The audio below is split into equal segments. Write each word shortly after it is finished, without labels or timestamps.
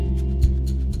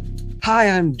Hi,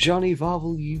 I'm Jonny,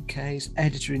 VAVEL UK's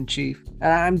editor-in-chief,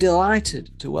 and I'm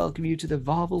delighted to welcome you to the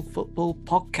VAVEL Football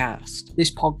Podcast. This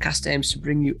podcast aims to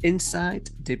bring you insight,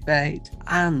 debate,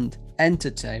 and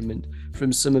entertainment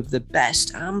from some of the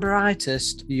best and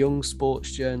brightest young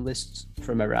sports journalists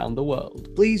from around the world.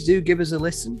 Please do give us a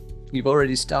listen. You've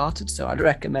already started, so I'd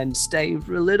recommend staying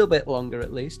for a little bit longer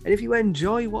at least. And if you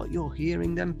enjoy what you're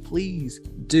hearing, then please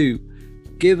do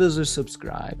give us a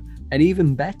subscribe. And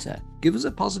even better, give us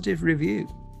a positive review.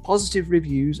 Positive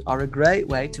reviews are a great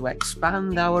way to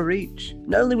expand our reach.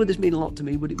 Not only would this mean a lot to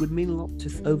me, but it would mean a lot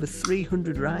to over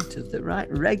 300 writers that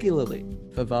write regularly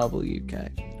for VAVEL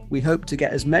UK. We hope to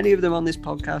get as many of them on this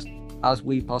podcast as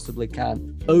we possibly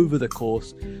can over the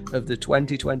course of the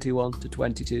 2021 to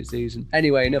 22 season.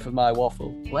 Anyway, enough of my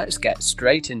waffle. Let's get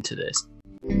straight into this.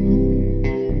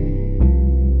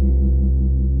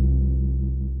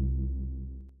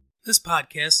 This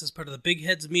podcast is part of the Big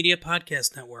Heads Media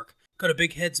Podcast Network. Go to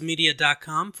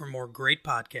bigheadsmedia.com for more great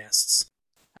podcasts.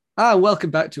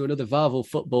 Welcome back to another VAVEL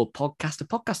Football Podcast, a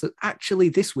podcast that actually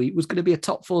this week was going to be a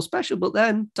top four special, but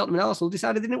then Tottenham and Arsenal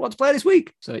decided they didn't want to play this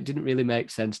week. So it didn't really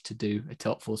make sense to do a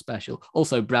top four special.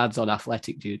 Also, Brad's on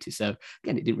athletic duty. So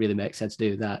again, it didn't really make sense to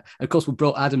do that. Of course, we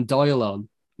brought Adam Doyle on,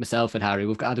 myself and Harry.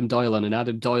 We've got Adam Doyle on, and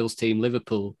Adam Doyle's team,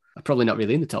 Liverpool, are probably not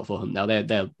really in the top four hunt now.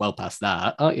 They're well past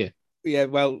that, aren't you? Yeah,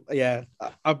 well, yeah.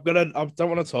 I don't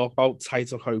want to talk about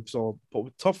title hopes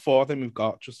but top four, I think we've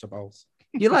got just about.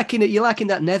 You're liking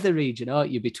that nether region,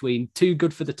 aren't you? Between too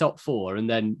good for the top four and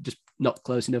then just not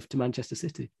close enough to Manchester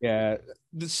City. Yeah,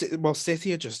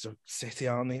 City are just a City,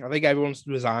 aren't they? I think everyone's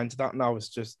resigned to that now.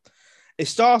 It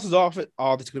started off at,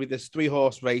 there's going to be this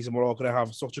 3-horse race and we're all going to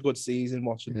have such a good season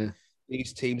watching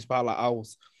these teams battle it out.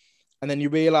 And then you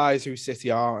realise who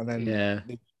City are, and then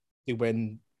they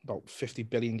win about 50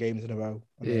 billion games in a row.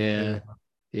 Yeah.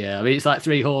 I mean, it's like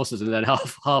 3 horses, and then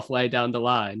halfway down the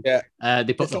line,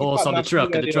 they put the horse on the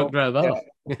truck, and the truck drove off.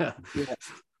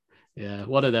 Yeah.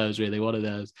 One of those, really. One of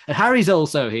those. And Harry's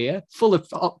also here, full of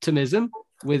optimism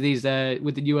with his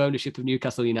with the new ownership of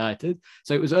Newcastle United.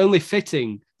 So it was only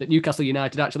fitting that Newcastle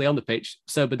United actually on the pitch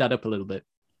sobered that up a little bit.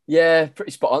 Yeah,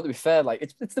 pretty spot on, to be fair. Like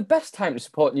it's the best time to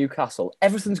support Newcastle.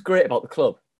 Everything's great about the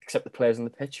club, except the players on the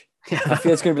pitch. I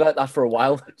feel it's going to be like that for a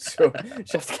while, so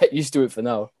just have to get used to it for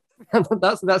now.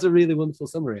 That's a really wonderful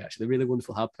summary, actually. Really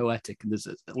wonderful, how poetic, and there's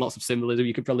lots of symbolism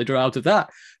you could probably draw out of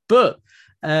that. But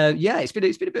it's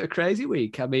been a bit of a crazy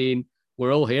week. I mean,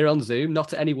 we're all here on Zoom,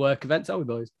 not at any work events, are we,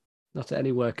 boys? Not at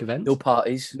any work events. No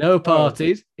parties. No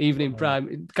parties, even in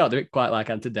prime. Can't do it quite like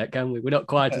Anton-Deck, can we? We're not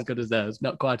quite as good as those.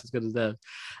 Not quite as good as those.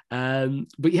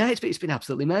 But yeah, it's been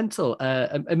absolutely mental.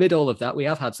 Amid all of that, we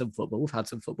have had some football. We've had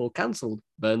some football cancelled.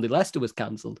 Burnley-Leicester was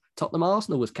cancelled.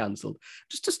 Tottenham-Arsenal was cancelled.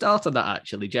 Just to start on that,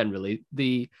 actually, generally,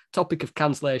 the topic of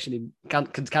cancelling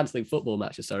football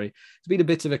matches, has been a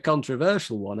bit of a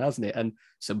controversial one, hasn't it? And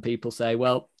some people say,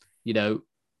 well, the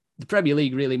Premier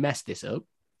League really messed this up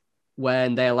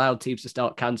when they allowed teams to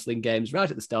start cancelling games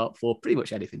right at the start for pretty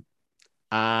much anything.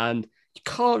 And you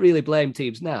can't really blame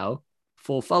teams now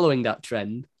for following that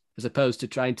trend as opposed to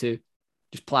trying to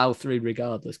just plough through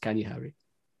regardless, can you, Harry?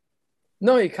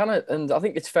 No, you cannot. And I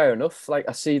think it's fair enough. Like,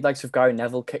 I see likes of Gary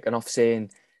Neville kicking off saying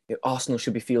Arsenal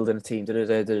should be fielding a team.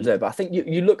 But I think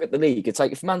you look at the league, it's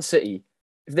like if Man City,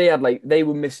 if they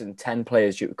were missing 10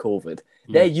 players due to COVID,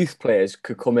 their youth players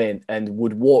could come in and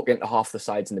would walk into half the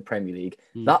sides in the Premier League.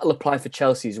 That'll apply for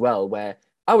Chelsea as well, where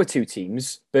our two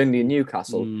teams, Burnley and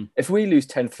Newcastle, if we lose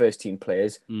 10 first-team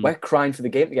players, we're crying for the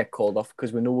game to get called off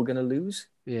because we know we're going to lose.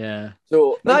 Yeah.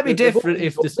 So might be different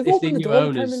if the new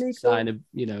owners sign a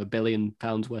 £1 billion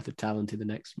worth of talent in the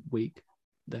next week,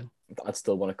 though. I'd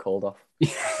still want it called off.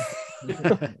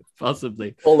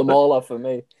 Possibly. Pull them all off for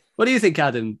me. What do you think,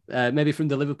 Adam? Maybe from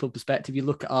the Liverpool perspective, you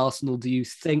look at Arsenal, do you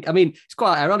think... I mean, it's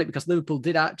quite ironic because Liverpool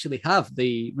did actually have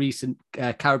the recent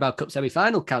Carabao Cup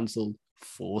semi-final cancelled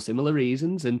for similar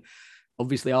reasons. And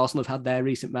obviously Arsenal have had their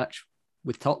recent match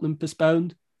with Tottenham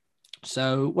postponed.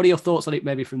 So what are your thoughts on it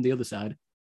maybe from the other side?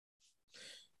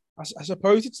 I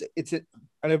suppose it's in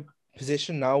a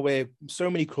position now where so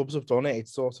many clubs have done it.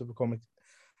 It's sort of become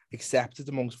accepted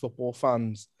amongst football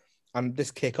fans. And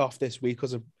this kick-off this week,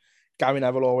 because of Gary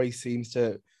Neville always seems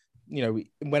to,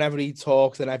 whenever he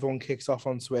talks, then everyone kicks off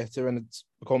on Twitter and it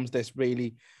becomes this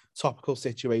really topical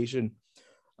situation.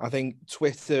 I think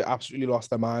Twitter absolutely lost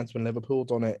their minds when Liverpool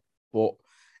done it, but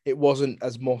it wasn't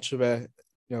as much of a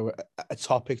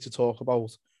topic to talk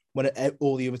about when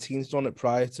all the other teams done it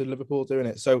prior to Liverpool doing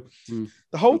it. So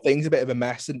the whole thing's a bit of a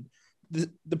mess, and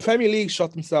the Premier League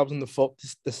shot themselves in the foot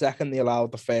the second they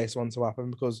allowed the first one to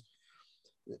happen, because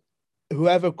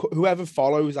whoever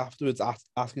follows afterwards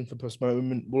asking for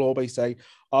postponement will always say,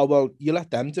 "Oh well, you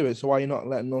let them do it, so why are you not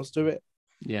letting us do it?"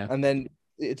 Yeah, and then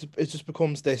it just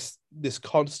becomes this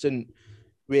constant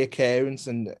reoccurrence,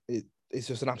 and it's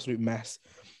just an absolute mess.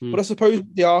 But I suppose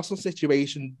the Arsenal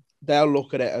situation, they'll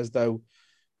look at it as though,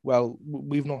 well,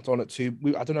 we've not done it too.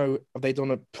 I don't know, have they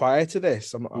done it prior to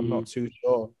this? I'm not too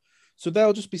sure. So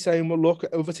they'll just be saying, well, look,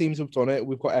 other teams have done it.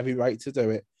 We've got every right to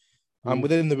do it. And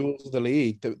within the rules of the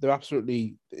league, they're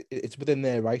absolutely, it's within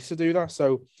their rights to do that.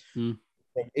 So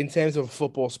in terms of a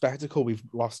football spectacle, we've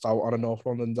lost out on a North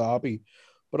London derby.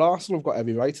 But Arsenal have got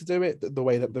every right to do it the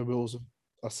way that the rules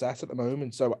are set at the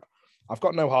moment. So I've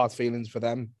got no hard feelings for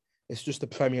them. It's just the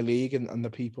Premier League and the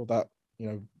people that,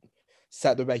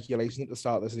 set the regulation at the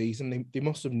start of the season. They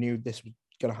must have knew this was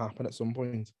going to happen at some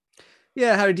point.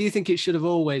 Yeah, Harry, do you think it should have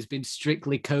always been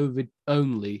strictly COVID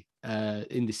only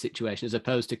in this situation, as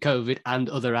opposed to COVID and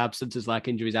other absences like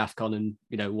injuries, AFCON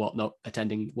and, whatnot,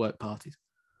 attending work parties?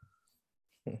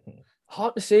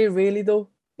 Hard to say, really, though.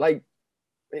 Like,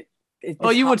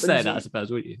 you would say that, I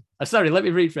suppose, wouldn't you? Sorry, let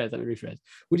me rephrase.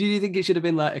 Do you think it should have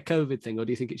been like a COVID thing, or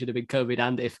do you think it should have been COVID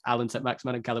and if Alan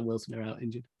St-Maximin and Callum Wilson are out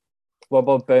injured? What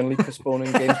about Burnley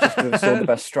postponing games just because it's still the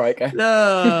best striker?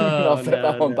 No, I'll flip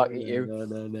that one back at you.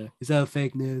 No. It's all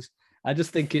fake news. I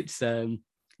just think it's, to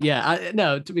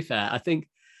be fair, I think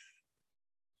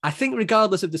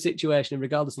regardless of the situation and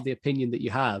regardless of the opinion that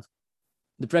you have,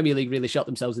 the Premier League really shot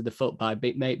themselves in the foot by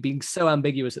being so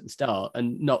ambiguous at the start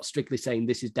and not strictly saying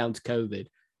this is down to COVID,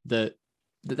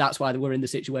 that's why we're in the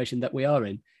situation that we are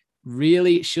in.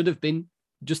 Really, it should have been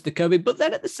just the COVID. But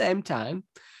then at the same time,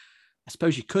 I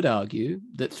suppose you could argue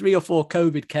that 3 or 4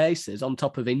 COVID cases on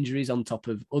top of injuries, on top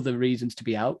of other reasons to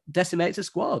be out, decimates a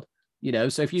squad.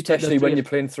 So if you especially when you're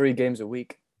playing 3 games a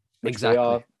week, which exactly. we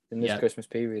are in this Christmas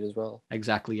period as well.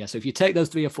 Exactly, yeah. So if you take those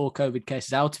 3 or 4 COVID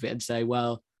cases out of it and say,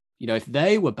 well, if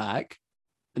they were back,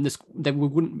 then we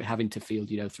wouldn't be having to field,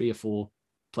 3 or 4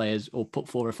 players or put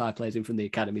 4 or 5 players in from the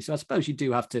academy. So I suppose you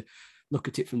do have to look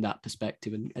at it from that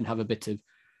perspective and have a bit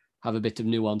of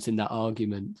nuance in that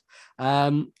argument.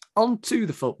 On to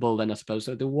the football then, I suppose.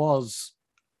 So there was,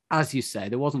 as you say,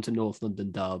 there wasn't a North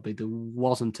London derby. There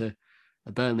wasn't a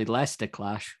Burnley-Leicester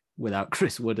clash without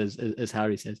Chris Wood, as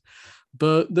Harry says.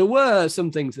 But there were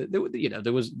some things that, there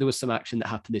was some action that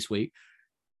happened this week.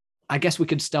 I guess we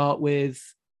could start with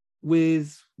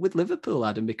Liverpool,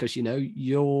 Adam, because,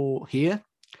 you're here.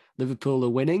 Liverpool are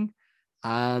winning.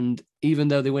 And even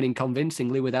though they're winning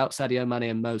convincingly without Sadio Mane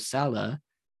and Mo Salah,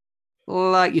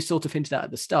 like you sort of hinted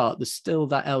at the start, there's still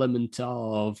that element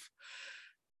of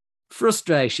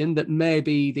frustration that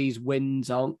maybe these wins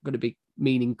aren't going to be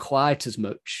meaning quite as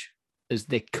much as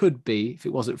they could be if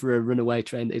it wasn't for a runaway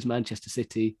train that is Manchester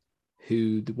City,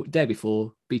 who the day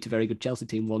before beat a very good Chelsea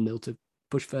team 1-0 to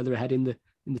push further ahead in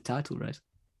the title race.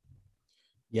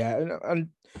 Yeah, and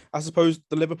I suppose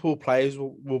the Liverpool players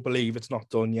will believe it's not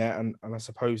done yet, and I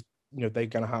suppose they're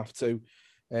going to have to.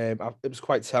 It was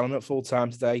quite telling at full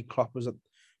time today.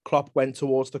 Klopp went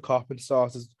towards the Kop and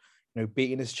started,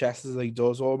 beating his chest as he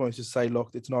does, almost to say,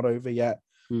 "Look, it's not over yet."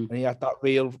 And he had that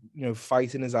real,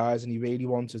 fight in his eyes, and he really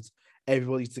wanted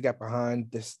everybody to get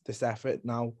behind this effort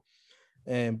now.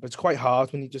 But it's quite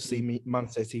hard when you just see Man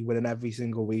City winning every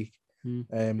single week.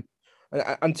 And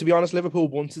to be honest, Liverpool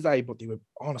won today, but they were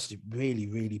honestly really,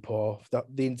 really poor.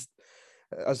 The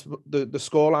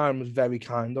scoreline was very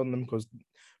kind on them because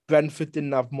Brentford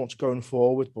didn't have much going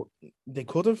forward, but they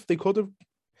could have,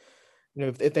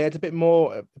 if they had a bit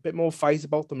more fight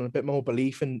about them and a bit more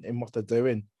belief in what they're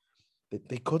doing,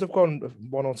 they could have gone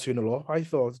 1 or 2-0 up. I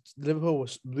thought Liverpool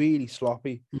was really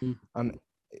sloppy, and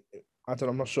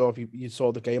I'm not sure if you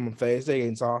saw the game on Thursday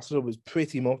against Arsenal. It was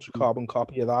pretty much a carbon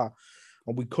copy of that.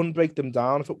 And we couldn't break them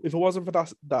down. If it wasn't for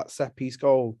that set-piece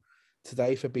goal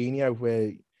today for Fabinho,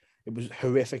 where it was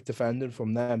horrific defending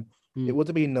from them, it would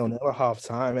have been 0-0 at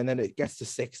half-time. And then it gets to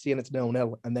 60 and it's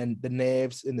 0-0. And then the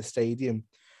nerves in the stadium.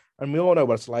 And we all know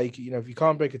what it's like. If you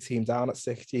can't break a team down at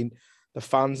 16, the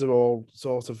fans are all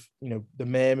sort of, they're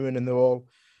murmuring and they're all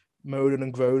moaning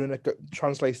and groaning. It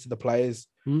translates to the players.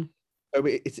 So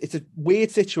it's a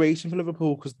weird situation for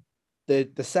Liverpool because they're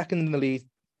second in the league.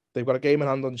 They've got a game in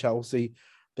hand on Chelsea.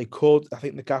 I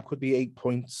think the gap could be 8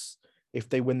 points if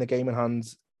they win the game in hand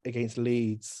against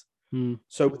Leeds.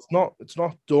 So it's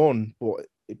not done, but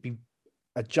it'd be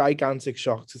a gigantic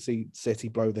shock to see City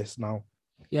blow this now.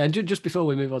 Yeah, and just before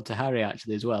we move on to Harry,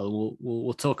 actually, as well,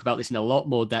 we'll talk about this in a lot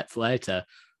more depth later.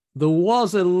 There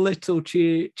was a little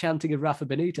chanting of Rafa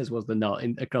Benitez, was there not,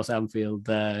 across Anfield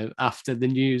after the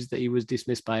news that he was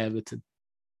dismissed by Everton?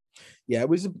 Yeah, it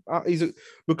was.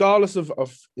 Regardless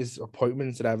of his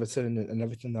appointments at Everton and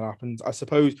everything that happened, I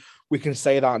suppose we can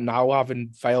say that now, having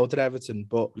failed at Everton.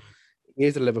 But he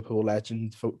is a Liverpool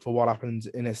legend for what happened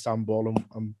in Istanbul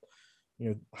and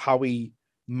how he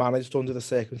managed under the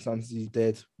circumstances he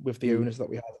did with the owners that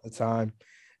we had at the time.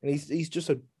 And he's just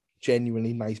a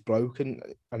genuinely nice bloke, and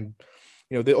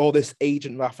all this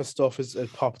agent Rafa stuff has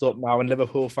popped up now, and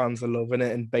Liverpool fans are loving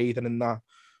it and bathing in that.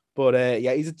 But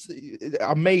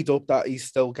I'm made up that he's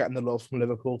still getting the love from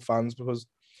Liverpool fans, because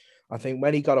I think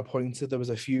when he got appointed, there was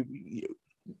a few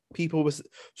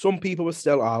some people were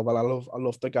still, I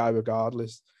love the guy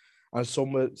regardless, and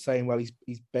some were saying, well,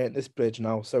 he's burnt this bridge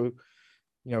now. So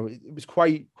it was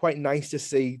quite nice to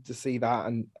see that,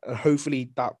 and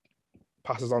hopefully that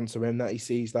passes on to him, that he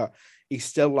sees that he's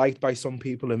still liked by some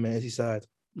people in Merseyside.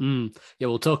 Yeah,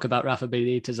 we'll talk about Rafa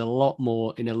Benitez a lot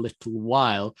more in a little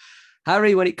while.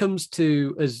 Harry, when it comes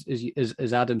to,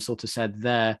 as Adam sort of said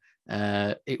there,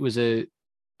 it was a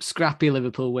scrappy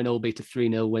Liverpool win, albeit a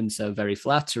 3-0 win, so very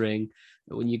flattering.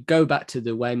 But when you go back to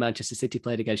the way Manchester City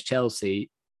played against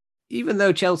Chelsea, even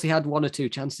though Chelsea had one or two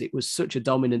chances, it was such a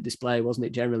dominant display, wasn't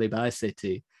it, generally by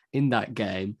City in that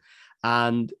game.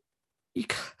 And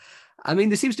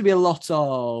there seems to be a lot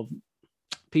of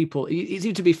people, it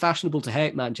seems to be fashionable to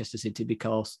hate Manchester City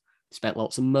because they spent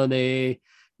lots of money,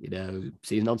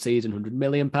 season on season, £100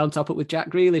 million top up with Jack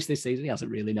Grealish this season. He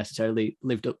hasn't really necessarily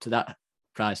lived up to that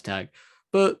price tag.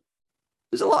 But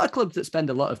there's a lot of clubs that spend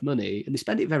a lot of money and they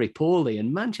spend it very poorly.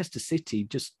 And Manchester City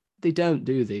they don't,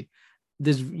 do they?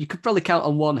 You could probably count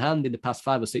on one hand in the past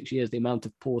 5 or 6 years the amount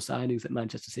of poor signings that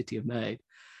Manchester City have made.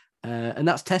 And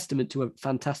that's testament to a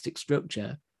fantastic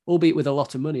structure, albeit with a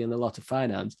lot of money and a lot of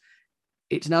finance.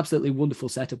 It's an absolutely wonderful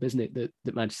setup, isn't it,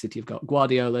 that Manchester City have got?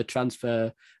 Guardiola,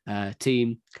 transfer,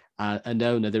 team, and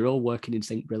owner, they're all working in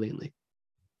sync brilliantly.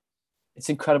 It's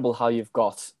incredible how you've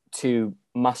got two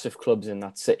massive clubs in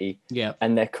that city,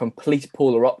 and they're complete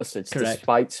polar opposites. Correct.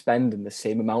 Despite spending the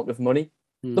same amount of money.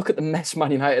 Look at the mess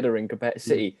Man United are in compared to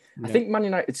City. I think Man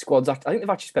United squads, I think they've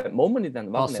actually spent more money than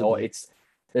them, haven't they? Or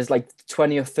there's like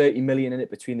 20 or 30 million in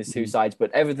it between the two sides,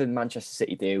 but everything Manchester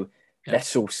City do, they're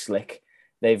so slick.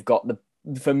 They've got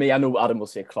for me, I know Adam will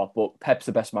say Klopp, but Pep's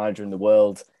the best manager in the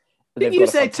world. Did you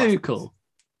say Tuchel?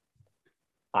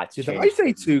 I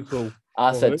say Tuchel.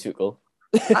 I said Tuchel.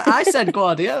 I said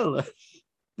Guardiola.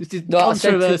 This is I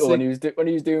said Tuchel when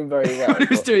he was doing very well. When he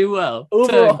was doing well.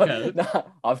 Overall,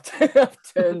 I've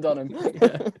turned on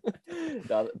him.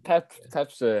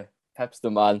 Pep's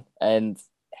the man. And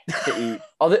City,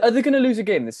 are they going to lose a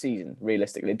game this season?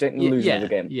 Realistically, don't lose another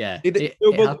game. Yeah, it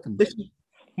happens.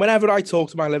 Whenever I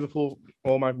talk to my Liverpool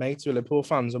or my mates who are Liverpool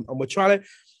fans, and we're trying to,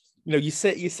 you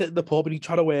sit at the pub and you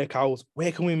try to work out,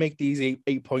 where can we make these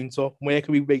eight points up? Where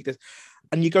can we make this?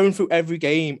 And you're going through every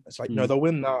game. It's like, no, they'll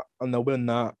win that and they'll win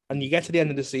that. And you get to the end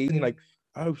of the season, you're like,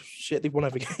 oh shit, they've won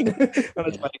every game. And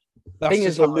it's like, the thing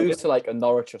is, they'll lose to like a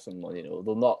Norwich or someone.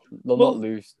 They'll not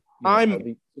lose.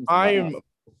 I'm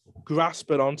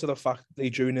grasping onto the fact that they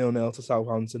drew 0-0 to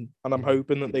Southampton, and I'm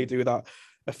hoping that they do that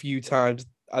a few times,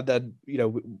 and then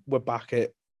we're back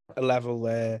at a level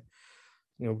where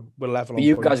we're level. But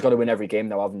you guys got to win every game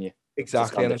now, haven't you?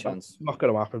 Exactly, and it's not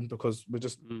going to happen because we're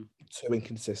just too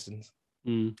inconsistent.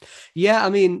 Yeah,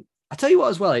 I tell you what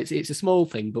as well, it's a small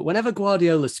thing, but whenever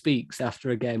Guardiola speaks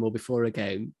after a game or before a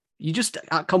game, you just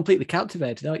are completely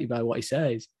captivated, aren't you, by what he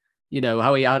says?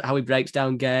 How he breaks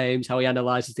down games, how he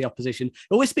analyses the opposition. He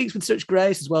always speaks with such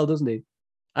grace as well, doesn't he?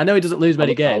 I know he doesn't lose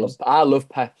many games. I love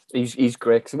Pep. He's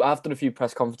great. Cause I've done a few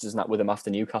press conferences and that with him after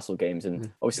Newcastle games,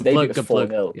 and obviously they beat us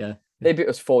 4-0. Yeah, they beat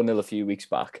us 4-0 a few weeks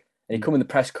back. And you come in the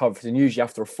press conference, and usually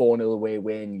after a 4-0 away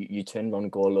win, you turn around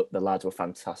and go, "Look, the lads were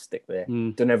fantastic there.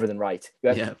 Done everything right."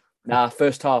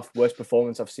 First half worst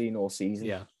performance I've seen all season.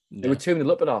 Yeah, they were 2-0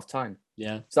 up at half time.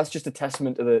 Yeah, so that's just a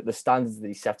testament to the standards that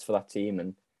he sets for that team.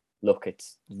 And look,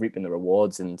 it's reaping the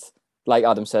rewards. And like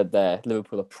Adam said there,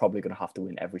 Liverpool are probably going to have to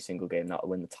win every single game now to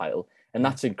win the title. And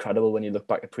that's incredible when you look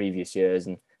back at previous years.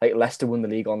 And like Leicester won the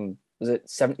league on, was it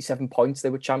 77 points? They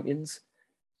were champions.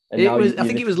 And I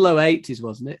think it was low 80s,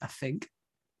 wasn't it? I think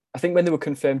when they were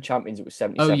confirmed champions, it was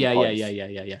 77 points.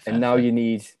 Yeah. And now you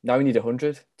need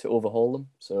 100 to overhaul them.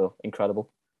 So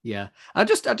incredible. Yeah. I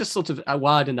just sort of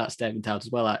widen that statement out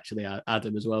as well, actually,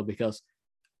 Adam, as well, because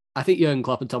I think Jurgen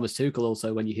Klopp and Thomas Tuchel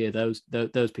also, when you hear those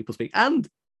people speak, and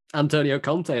Antonio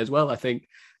Conte as well, I think,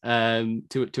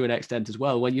 to an extent as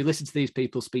well. When you listen to these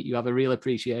people speak, you have a real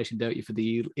appreciation, don't you, for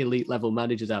the elite level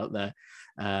managers out there.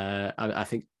 I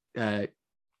think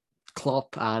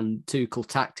Klopp and Tuchel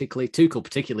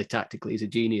particularly tactically, is a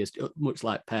genius, much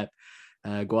like Pep.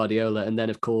 Guardiola. And then,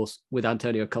 of course, with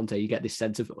Antonio Conte, you get this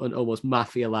sense of an almost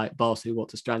mafia-like boss who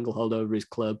wants a stranglehold over his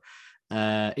club.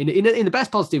 In the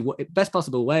best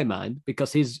possible way, mind,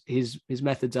 because his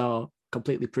methods are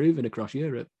completely proven across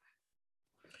Europe.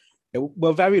 Yeah,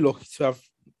 we're very lucky to have,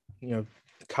 the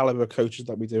caliber of coaches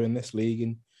that we do in this league,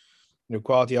 and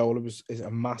Guardiola is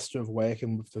a master of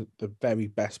working with the very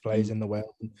best players in the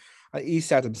world. And he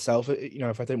said himself,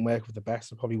 if I didn't work with the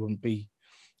best, I probably wouldn't be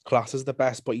classed as the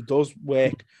best. But he does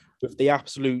work with the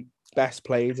absolute best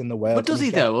players in the world. But does he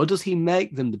though, or does he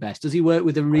make them the best? Does he work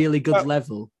with a really good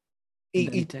level?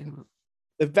 They're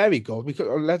very good. We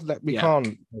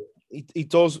can't. He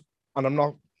does, and I'm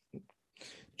not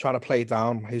trying to play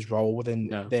down his role within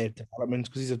their development,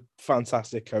 because he's a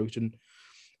fantastic coach. And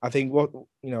I think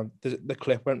the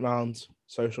clip went around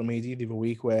social media the other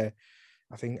week where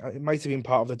I think it might have been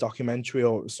part of the documentary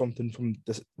or something from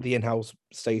the in-house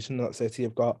station that City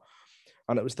have got,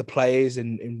 and it was the players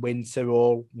in winter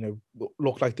all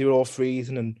looked like they were all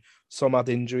freezing, and some had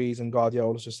injuries, and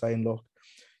Guardiola's just saying, look,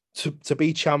 to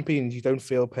be champions, you don't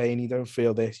feel pain, you don't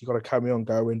feel this, you got to carry on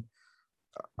going.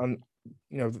 And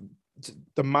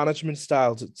the management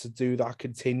style to do that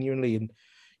continually, and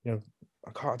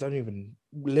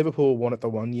Liverpool won it the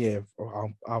one year.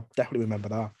 I'll definitely remember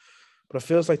that, but it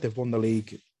feels like they've won the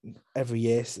league every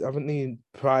year, haven't they?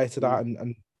 Prior to that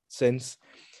and since,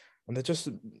 and they're just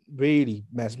really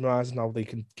mesmerising how they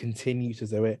can continue to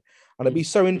do it. And it'd be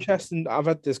so interesting. I've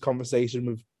had this conversation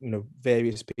with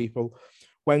various people.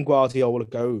 When Guardiola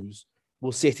goes,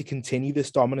 will City continue this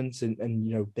dominance?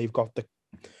 And they've got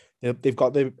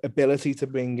the ability to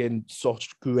bring in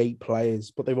such great players,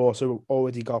 but they've also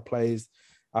already got players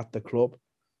at the club.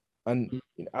 And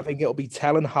I think it'll be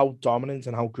telling how dominant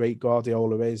and how great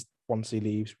Guardiola is once he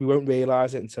leaves. We won't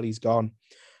realise it until he's gone.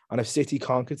 And if City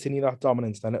can't continue that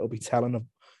dominance, then it'll be telling of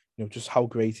just how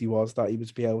great he was, that he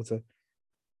would be able to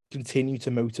continue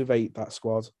to motivate that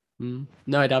squad.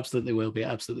 No, it absolutely will be.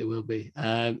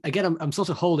 Again, I'm sort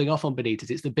of holding off on Benitez.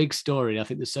 It's the big story. I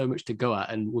think there's so much to go at,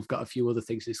 and we've got a few other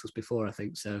things to discuss before, I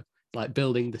think. So, like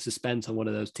building the suspense on one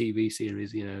of those TV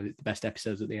series, the best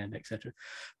episodes at the end, etc.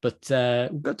 But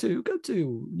we've got to go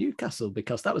to Newcastle,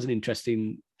 because that was an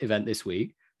interesting event this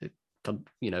week.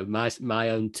 My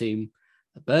own team,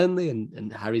 Burnley,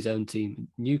 and Harry's own team,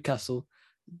 Newcastle.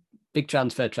 Big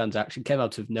transfer transaction came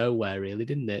out of nowhere, really,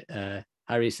 didn't it?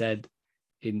 Harry said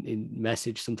in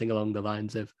message something along the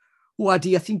lines of, "Why do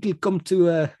you think you've come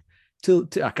to I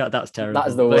can't, that's terrible.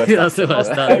 That's the worst. That's the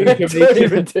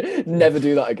worst. Never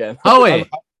do that again." Oh wait.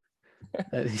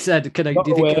 He said, "Can I?" Not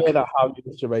do you think aware that how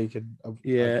you're Jamaican?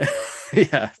 Yeah,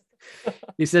 yeah.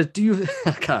 He says, "Do you?"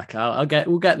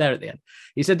 We'll get there at the end.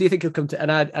 He said, "Do you think he'll come to?"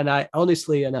 And I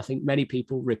honestly, and I think many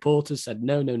people, reporters said,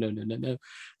 "No."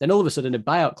 Then all of a sudden, a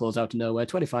buyout clause out of nowhere,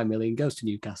 25 million goes to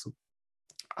Newcastle.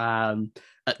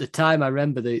 At the time, I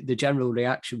remember the general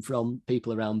reaction from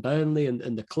people around Burnley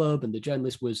and the club and the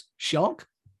journalists was shock,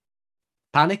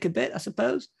 panic a bit, I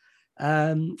suppose.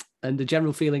 And the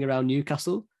general feeling around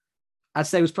Newcastle, I'd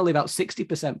say, was probably about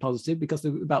 60% positive, because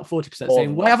there were about 40%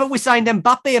 saying, "Why haven't we signed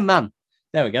Mbappe, man?"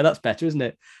 There we go. That's better, isn't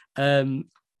it? And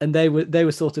they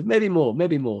were sort of maybe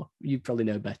more. You probably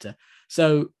know better.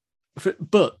 So,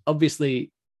 but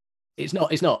obviously, it's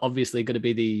not obviously going to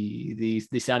be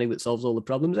the signing that solves all the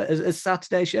problems, as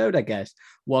Saturday showed, I guess.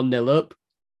 1-0 up,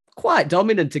 quite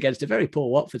dominant against a very poor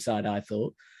Watford side, I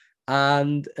thought.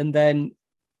 And then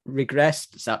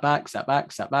regressed, sat back,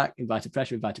 invited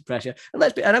pressure. And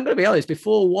I'm going to be honest,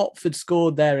 before Watford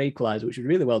scored their equaliser, which was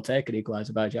really well taken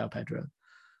equaliser by João Pedro,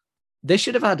 they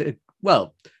should have had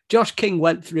Josh King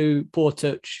went through poor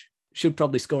touch, should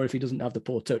probably score if he doesn't have the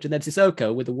poor touch. And then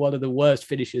Sissoko, with one of the worst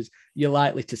finishes you're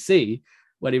likely to see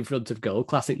when in front of goal.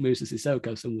 Classic Musa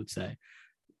Sissoko, some would say.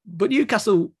 But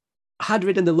Newcastle had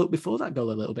ridden the luck before that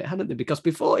goal a little bit, hadn't they? Because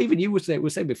before, even you were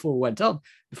saying before we went on,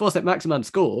 before St. Maximin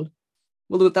scored,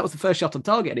 well, that was the first shot on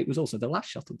target, and it was also the last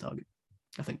shot on target,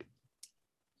 I think.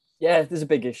 Yeah, there's a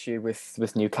big issue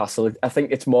with Newcastle. I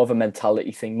think it's more of a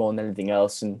mentality thing more than anything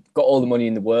else. And got all the money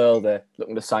in the world. They're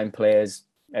looking to sign players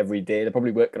every day. They're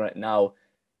probably working on it now,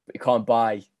 but you can't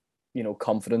buy,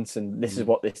 confidence. And this is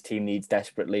what this team needs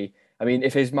desperately. I mean,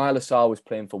 if Ismail Assar was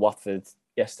playing for Watford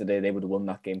yesterday, they would have won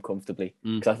that game comfortably,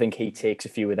 because I think he takes a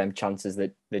few of them chances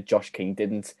that Josh King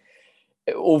didn't.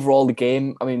 Overall, the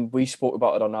game, I mean, we spoke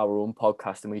about it on our own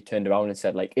podcast, and we turned around and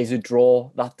said, like, is a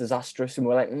draw that disastrous? And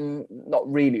we're like, not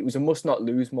really. It was a must not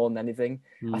lose more than anything.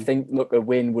 I think, look, a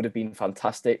win would have been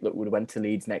fantastic. Look, we would have went to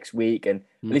Leeds next week, and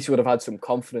at least we would have had some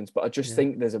confidence. But I just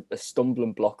think there's a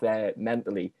stumbling block there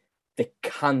mentally. They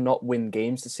cannot win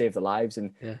games to save their lives.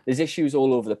 And there's issues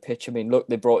all over the pitch. I mean, look,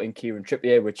 they brought in Kieran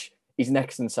Trippier, which he's an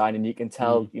excellent signing. You can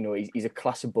tell, he's a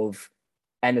class above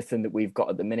anything that we've got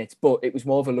at the minute. But it was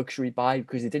more of a luxury buy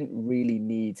because they didn't really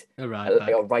need a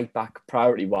right back.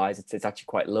 Priority wise, it's actually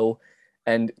quite low.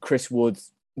 And Chris Wood,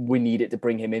 we needed to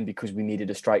bring him in because we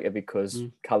needed a striker because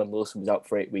Callum Wilson was out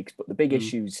for 8 weeks. But the big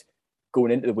issues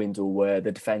going into the window were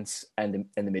the defence and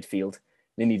the midfield.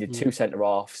 They needed 2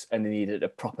 centre-halves and they needed a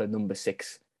proper number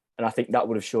 6. And I think that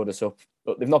would have showed us up.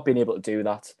 But they've not been able to do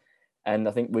that. And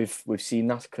I think we've seen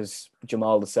that because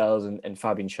Jamal Lascelles and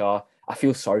Fabian Schär, I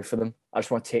feel sorry for them. I just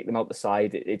want to take them out the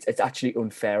side. It's actually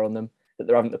unfair on them that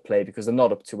they're having to play because they're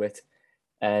not up to it.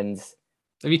 And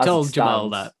have you told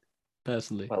Jamal that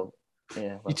personally? Well,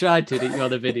 yeah. You tried to, didn't you, on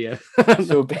the video?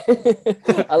 So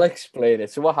I'll explain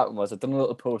it. So what happened was I'd done a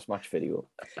little post-match video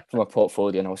for my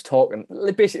portfolio and I was talking,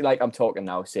 basically like I'm talking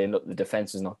now, saying, look, the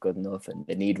defence is not good enough and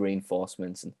they need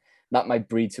reinforcements and that might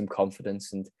breed some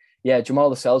confidence. And yeah, Jamal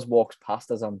Lascelles walks past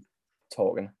as I'm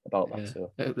talking about that.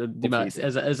 Yeah.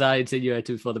 So as I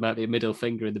insinuated before, there might be a middle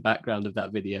finger in the background of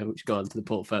that video, which go onto the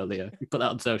portfolio. You put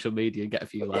that on social media and get a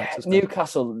few likes. Yeah,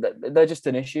 Newcastle, they're just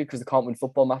an issue because they can't win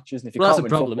football matches. And if you can't that's a win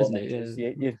problem, football isn't matches,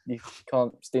 it? Yeah. You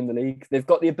can't stay in the league. They've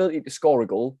got the ability to score a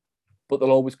goal, but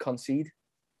they'll always concede.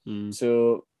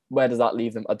 So where does that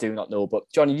leave them? I do not know. But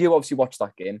Jonny, you obviously watched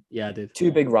that game. Yeah, I did.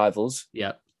 Two big rivals.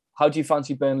 Yeah. How do you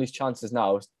fancy Burnley's chances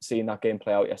now, seeing that game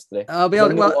play out yesterday? I'll be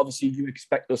honest. Well, obviously, you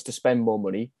expect us to spend more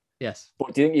money. Yes.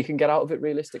 But do you think you can get out of it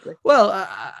realistically? Well,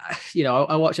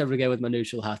 I watch every game with my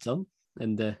neutral hat on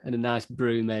and a nice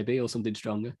brew maybe or something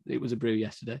stronger. It was a brew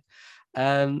yesterday,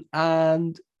 and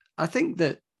I think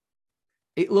that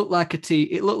it looked like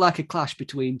a clash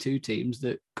between two teams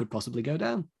that could possibly go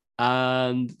down,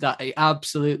 and that it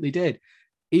absolutely did.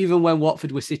 Even when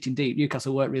Watford was sitting deep,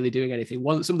 Newcastle weren't really doing anything.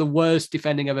 Some of the worst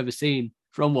defending I've ever seen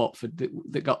from Watford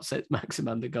that got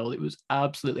Saint-Maximin the goal. It was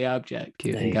absolutely abject.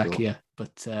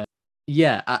 But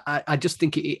I just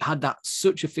think it had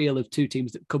such a feel of two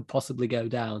teams that could possibly go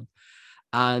down.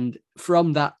 And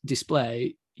from that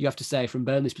display, you have to say, from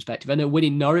Burnley's perspective, and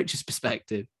winning Norwich's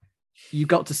perspective, you've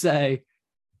got to say,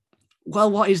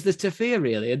 well, what is there to fear,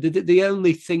 really? And the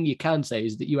only thing you can say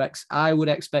is that I would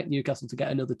expect Newcastle to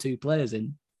get another 2 players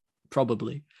in,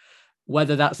 probably.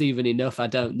 Whether that's even enough, I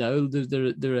don't know.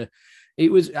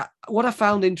 What I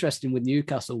found interesting with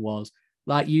Newcastle was,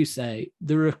 like you say,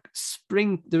 there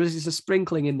is a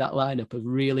sprinkling in that lineup of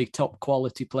really top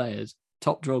quality players,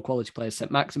 top draw quality players.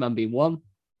 Saint-Maximin being one,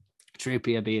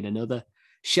 Trippier being another,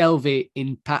 Shelvey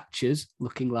in patches,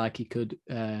 looking like he could,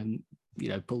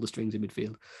 pull the strings in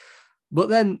midfield. But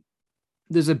then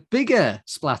there's a bigger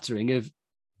splattering of,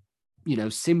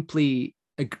 simply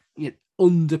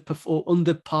under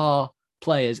par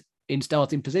players in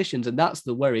starting positions. And that's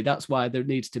the worry. That's why there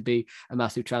needs to be a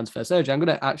massive transfer surge. I'm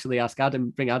going to actually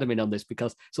bring Adam in on this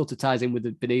because it sort of ties in with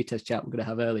the Benitez chat we're going to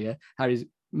have earlier. Harry's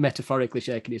metaphorically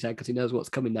shaking his head because he knows what's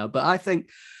coming now. But I think,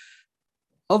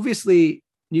 obviously,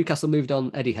 Newcastle moved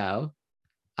on Eddie Howe,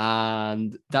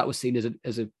 and that was seen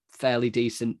as a fairly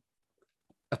decent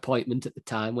appointment at the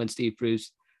time when Steve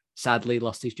Bruce sadly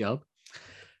lost his job.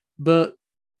 But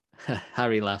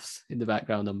Harry laughs in the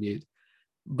background on mute.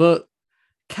 But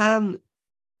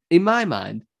in my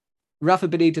mind, Rafa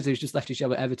Benitez, who's just left his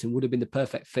job at Everton, would have been the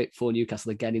perfect fit for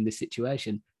Newcastle again in this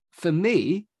situation. For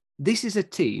me, this is a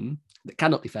team that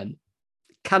cannot defend,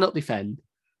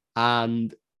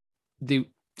 and they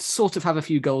sort of have a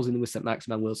few goals in them with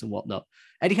Saint-Maximin, Wilson, whatnot.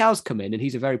 Eddie Howe's come in and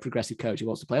he's a very progressive coach. He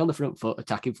wants to play on the front foot,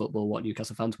 attacking football, what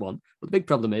Newcastle fans want. But the big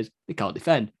problem is they can't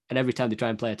defend. And every time they try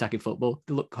and play attacking football,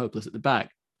 they look hopeless at the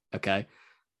back. Okay.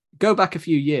 Go back a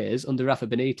few years under Rafa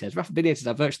Benitez. Rafa Benitez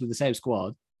had virtually the same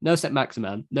squad. No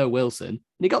Saint-Maximin, no Wilson. And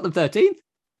he got them 13th.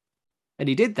 And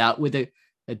he did that with a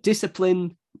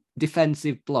disciplined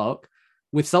defensive block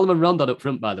with Solomon Rondon up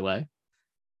front, by the way.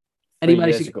 And he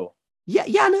managed to go. Yeah,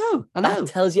 I know. That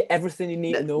tells you everything you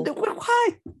need to know.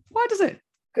 Why? Why does it?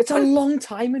 It's a long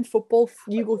time in football.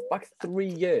 You go back 3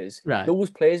 years. Right. Those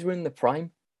players were in the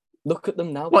prime. Look at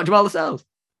them now. What, Jamal Lascelles?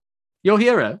 Your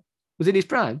hero was in his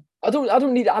prime? I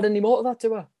don't need to add any more to that,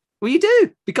 do I? Well, you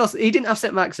do, because he didn't have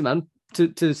Saint-Maximin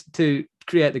to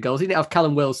create the goals. He didn't have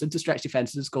Callum Wilson to stretch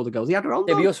defences and score the goals. He had Rondon.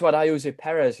 Yeah, but he also had Jose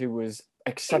Perez, who was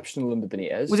exceptional under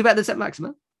Benitez. Was he better than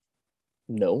Saint-Maximin?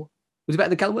 No. Was he better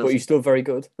than Callum Wilson? But he's still very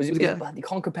good. You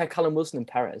can't compare Callum Wilson and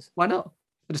Perez. Why not?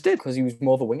 I just did. Because he was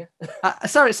more of a winger.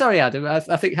 Sorry, Adam.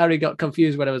 I think Harry got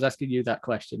confused when I was asking you that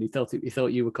question. He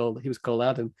thought you were called. He was called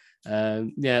Adam.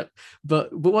 Yeah.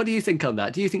 But what do you think on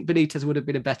that? Do you think Benitez would have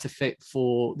been a better fit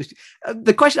for this?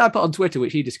 The question I put on Twitter,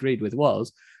 which he disagreed with,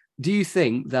 was: do you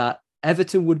think that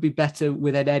Everton would be better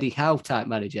with an Eddie Howe type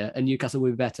manager, and Newcastle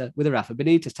would be better with a Rafa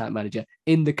Benitez type manager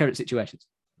in the current situations?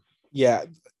 Yeah,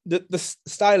 the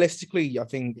stylistically, I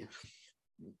think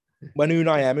when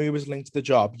Unai Emery was linked to the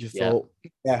job, you thought,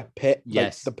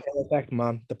 Yes, the perfect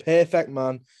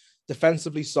man,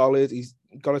 defensively solid. He's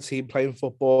got a team playing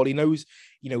football. He knows,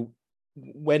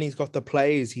 when he's got the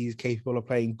players, he's capable of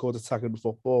playing good attacking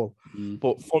football.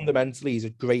 But fundamentally, he's a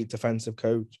great defensive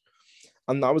coach,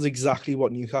 and that was exactly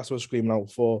what Newcastle was screaming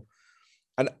out for.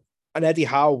 And Eddie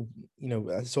Howe,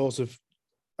 sort of,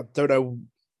 I don't know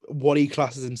what he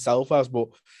classes himself as, but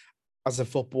as a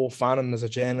football fan and as a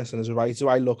journalist and as a writer,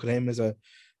 I look at him as a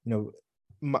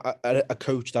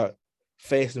coach that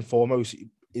first and foremost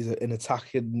is an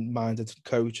attacking minded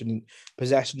coach and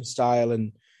possession style,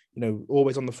 and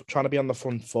always trying to be on the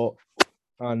front foot.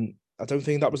 And I don't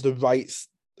think that was the right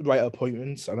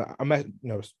appointment. And I met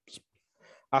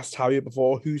asked Harry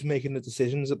before, who's making the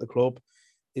decisions at the club?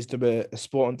 Is there a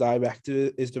sporting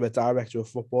director? Is there a director of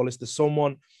football? Is there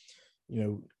someone,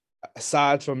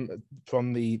 aside from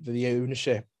the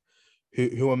ownership,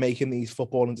 who are making these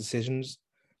footballing decisions?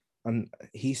 And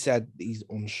he said he's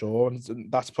unsure, and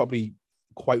that's probably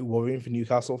quite worrying for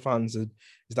Newcastle fans. Is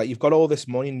that you've got all this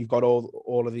money and you've got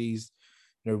all of these,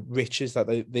 riches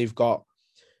that they've got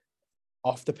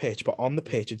off the pitch, but on the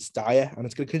pitch it's dire, and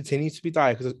it's going to continue to be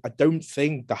dire because I don't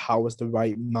think that Howe is the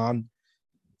right man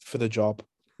for the job.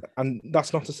 And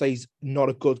that's not to say he's not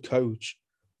a good coach,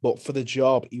 but for the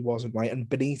job, he wasn't right. And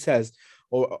Benitez,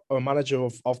 or a manager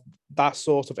of that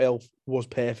sort of ilk, was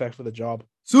perfect for the job.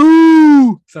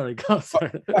 Sorry, God.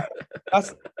 Sorry.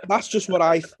 That's just what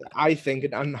I think.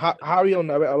 And Harry will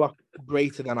know it a lot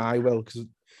greater than I will, because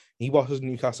he watches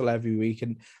Newcastle every week,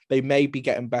 and they may be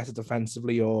getting better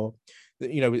defensively, or,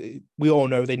 we all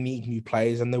know they need new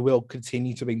players, and they will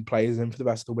continue to bring players in for the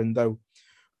rest of the window.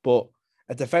 But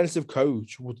a defensive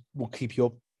coach will keep you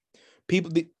up.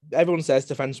 Everyone says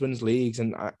defense wins leagues,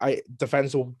 and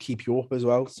defense will keep you up as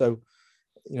well. So,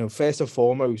 first and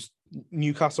foremost,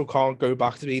 Newcastle can't go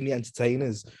back to being the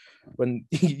entertainers when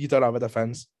you don't have a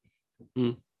defense.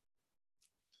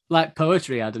 Like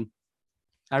poetry, Adam.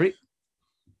 Harry?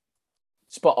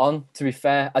 Spot on, to be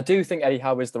fair. I do think Eddie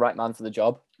Howe is the right man for the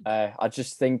job. I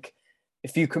just think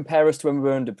if you compare us to when we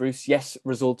were under Bruce, yes,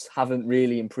 results haven't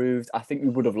really improved. I think we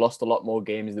would have lost a lot more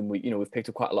games than we've picked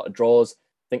up quite a lot of draws.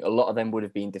 I think a lot of them would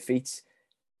have been defeats.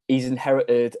 He's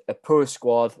inherited a poor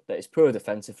squad that is poor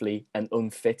defensively and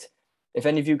unfit. If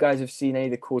any of you guys have seen any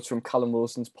of the quotes from Callum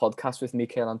Wilson's podcast with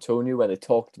Mikel Antonio, where they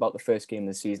talked about the first game of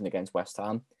the season against West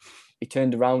Ham, he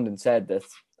turned around and said that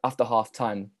after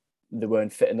half-time, they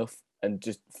weren't fit enough and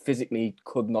just physically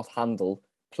could not handle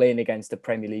playing against a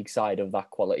Premier League side of that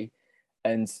quality.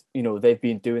 And, they've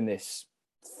been doing this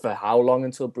for how long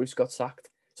until Bruce got sacked?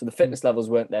 So the fitness levels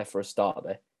weren't there for a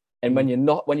starter. And when you're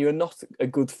not a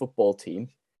good football team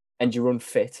and you're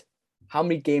unfit, how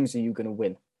many games are you going to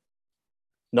win?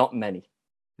 Not many.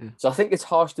 So I think it's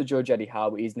harsh to judge Eddie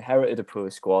Howe. He's inherited a poor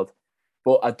squad,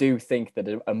 but I do think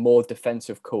that a more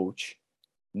defensive coach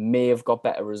may have got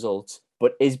better results.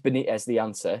 But is Benitez the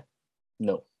answer?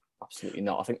 No, absolutely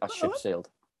not. I think that ship sailed.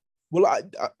 Well,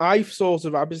 I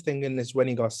was thinking this when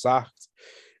he got sacked.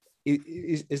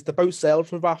 Is the boat sailed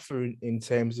for Rafa in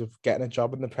terms of getting a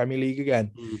job in the Premier League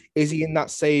again? Is he in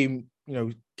that same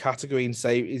category, and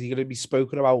say, is he going to be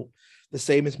spoken about the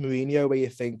same as Mourinho, where you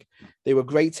think they were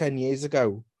great 10 years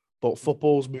ago, but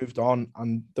football's moved on,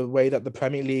 and the way that the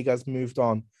Premier League has moved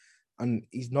on, and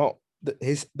he's not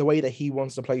the way that he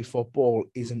wants to play football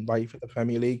isn't right for the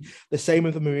Premier League. The same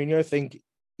with the Mourinho. I think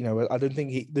I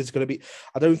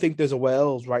don't think there's a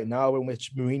world right now in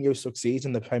which Mourinho succeeds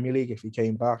in the Premier League if he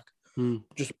came back,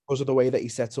 just because of the way that he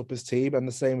sets up his team. And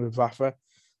the same with Rafa.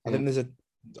 I think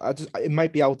it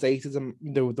might be outdated, and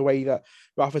the way that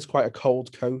Rafa's quite a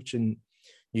cold coach, and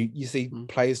you see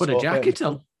players put a jacket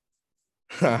on.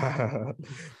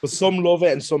 But some love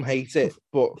it and some hate it.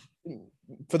 But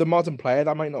for the modern player,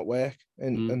 that might not work,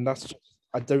 and that's just,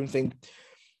 I don't think.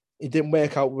 It didn't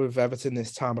work out with Everton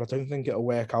this time, but I don't think it'll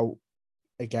work out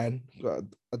again. I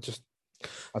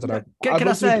don't know. Can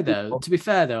I say, though, to be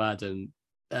fair, though, Adam,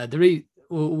 we're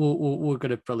going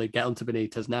to probably get onto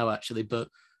Benitez now, actually, but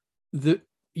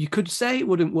you could say it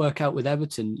wouldn't work out with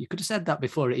Everton. You could have said that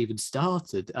before it even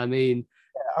started. I mean...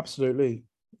 Yeah, absolutely.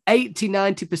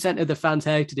 80-90% of the fans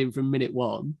hated him from minute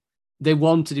one. They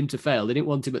wanted him to fail. They didn't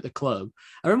want him at the club.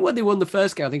 I remember when they won the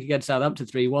first game, I think against Southampton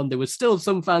 3-1, there was still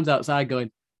some fans outside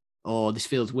going, oh, this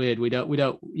feels weird. We don't,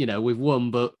 we've won,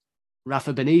 but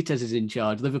Rafa Benitez is in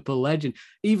charge, Liverpool legend.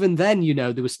 Even then,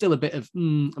 there was still a bit of,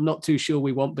 I'm not too sure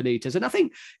we want Benitez. And I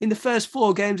think in the first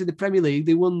 4 games in the Premier League,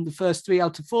 they won the first 3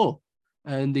 out of 4.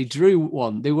 and they drew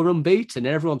one. They were unbeaten,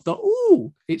 and everyone thought,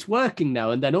 "Ooh, it's working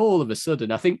now." And then all of a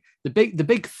sudden, I think the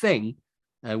big thing.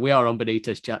 We are on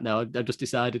Benitez chat now. I just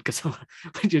decided because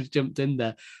we just jumped in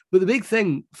there. But the big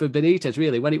thing for Benitez,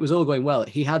 really, when it was all going well,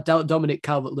 he had Dominic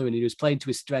Calvert-Lewin, and he was playing to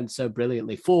his strengths so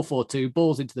brilliantly. 4-4-2,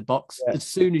 balls into the box as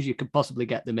soon as you could possibly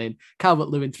get them in.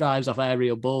 Calvert-Lewin thrives off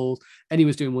aerial balls, and he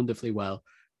was doing wonderfully well.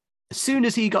 As soon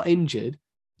as he got injured,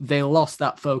 they lost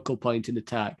that focal point in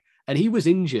attack. And he was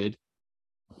injured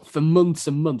for months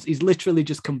and months. He's literally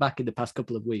just come back in the past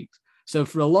couple of weeks. So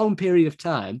for a long period of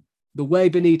time, the way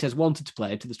Benitez wanted to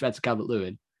play to the strengths of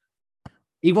Calvert-Lewin,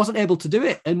 he wasn't able to do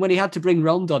it. And when he had to bring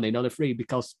Rondon in on a free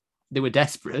because they were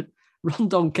desperate,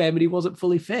 Rondon came and he wasn't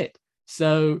fully fit.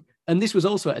 So, and this was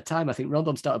also at a time, I think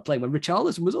Rondon started playing when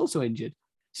Richarlison was also injured.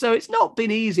 So it's not been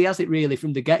easy, has it really,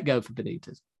 from the get-go for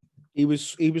Benitez? He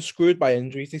was screwed by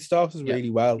injuries. He started really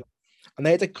well. And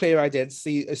they had a clear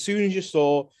identity. As soon as you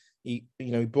saw he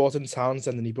brought in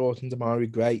Townsend and he brought in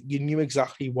Demarai Gray, you knew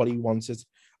exactly what he wanted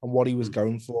and what he was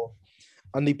going for.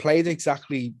 And they played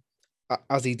exactly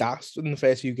as he'd asked in the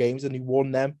first few games, and he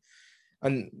won them.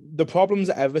 And the problems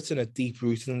at Everton are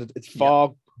deep-rooted, and it's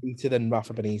far greater than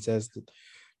Rafa Benitez.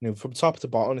 From top to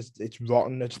bottom, it's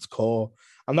rotten at its core.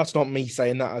 And that's not me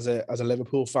saying that as a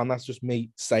Liverpool fan. That's just me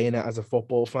saying it as a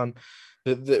football fan.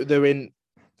 They're in...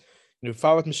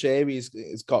 Farhad Moshiri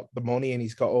has got the money and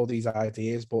he's got all these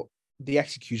ideas, but the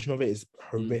execution of it is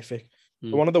horrific.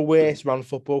 They're one of the worst run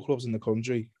football clubs in the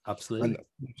country. Absolutely. And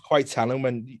it's quite telling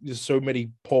when there's so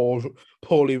many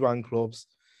poorly run clubs.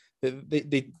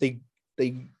 They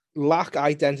lack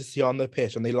identity on the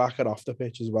pitch and they lack it off the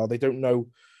pitch as well. They don't know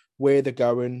where they're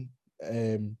going.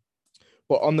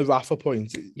 But on the Rafa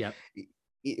point,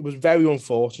 it was very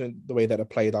unfortunate the way that it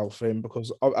played out for him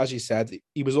because, as you said,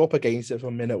 he was up against it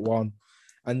from minute one,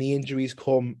 and the injuries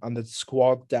come, and the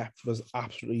squad depth was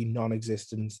absolutely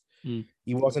non-existent.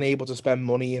 He wasn't able to spend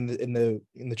money in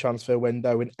the transfer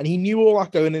window, and he knew all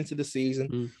that going into the season.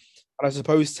 And I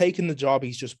suppose taking the job,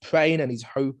 he's just praying and he's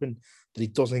hoping that he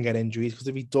doesn't get injuries, because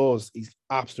if he does, he's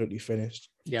absolutely finished.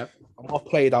 Yeah, and what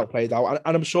played out, and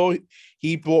I'm sure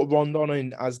he brought Rondon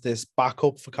in as this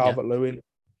backup for Calvert-Lewin.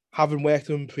 Having worked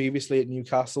with him previously at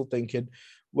Newcastle, thinking,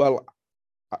 well,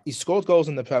 he scored goals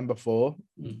in the Prem before.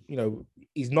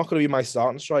 He's not going to be my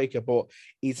starting striker, but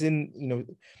he's in,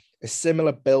 a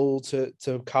similar build to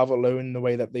Calvert-Lewin in the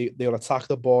way that they'll attack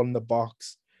the ball in the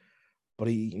box. But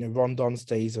Rondon's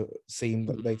days seemed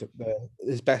like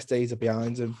his best days are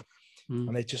behind him,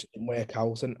 and it just didn't work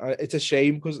out. And it's a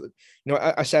shame because,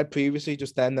 I said previously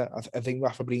just then that I think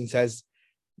Rafa Benitez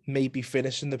may be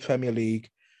finishing the Premier League.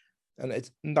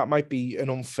 And that might be an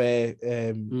unfair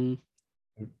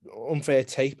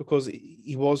take because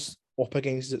he was up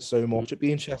against it so much. It'd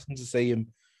be interesting to see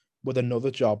him with another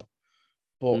job.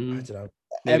 But I don't know.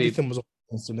 Maybe. Everything was up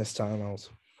against him this time out.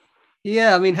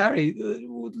 Yeah, I mean, Harry,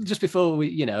 just before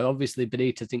we, obviously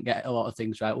Benitez didn't get a lot of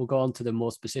things right. We'll go on to the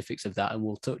more specifics of that, and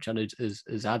we'll touch on it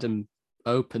as Adam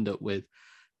opened up with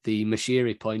the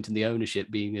Moshiri point and the ownership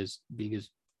being as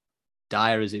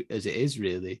dire as it is,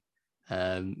 really.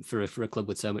 For a club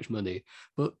with so much money.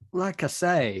 But like I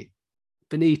say,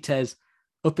 Benitez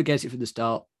up against it from the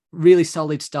start, really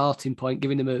solid starting point,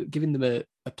 giving them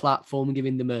a platform and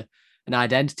giving them an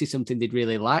identity, something they'd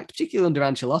really liked, particularly under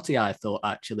Ancelotti, I thought,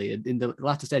 actually. In the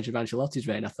latter stage of Ancelotti's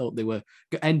reign, I thought they were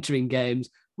entering games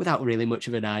without really much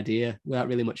of an idea, without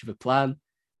really much of a plan.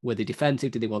 Were they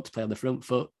defensive? Did they want to play on the front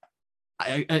foot?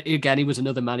 Again, he was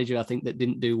another manager, I think, that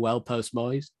didn't do well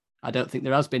post-Moyes. I don't think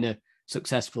there has been a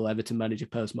successful Everton manager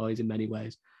post-Moyes in many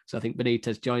ways. So I think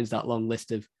Benitez joins that long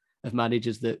list of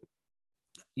managers that,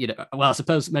 I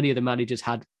suppose many of the managers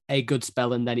had a good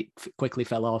spell and then it quickly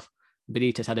fell off.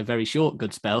 Benitez had a very short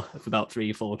good spell of about 3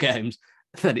 or 4 games,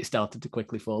 then it started to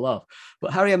quickly fall off.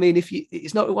 But Harry, I mean,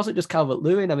 it wasn't just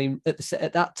Calvert-Lewin. I mean,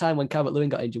 at that time when Calvert-Lewin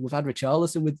got injured, we've had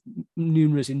Richarlison with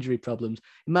numerous injury problems.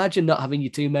 Imagine not having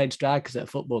your 2 main strikers at a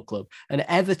football club. And at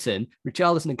Everton,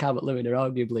 Richarlison and Calvert-Lewin are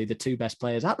arguably the 2 best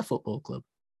players at the football club.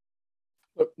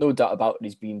 No doubt about it.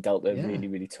 He's been dealt a really,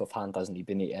 really tough hand, hasn't he,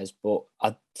 Benitez? But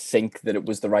I think that it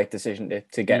was the right decision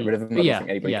to get rid of him. I don't think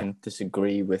anybody can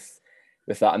disagree with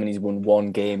that. I mean, he's won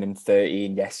 1 game in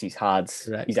 13. Yes, he's had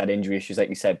injury issues, like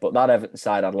you said. But that Everton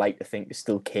side, I'd like to think, is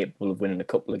still capable of winning a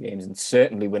couple of games and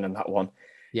certainly winning that one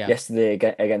yesterday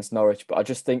against Norwich. But I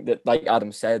just think that, like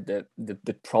Adam said,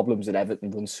 the problems at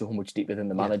Everton run so much deeper than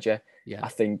the manager. I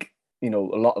think, a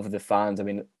lot of the fans, I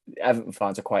mean, Everton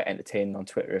fans are quite entertaining on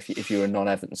Twitter. If you're a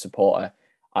non-Everton supporter,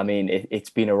 I mean,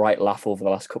 it's been a right laugh over the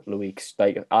last couple of weeks.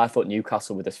 Like, I thought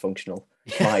Newcastle were dysfunctional.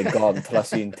 My God,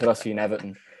 until I seen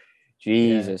Everton.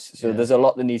 Jesus. So there's a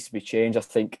lot that needs to be changed. I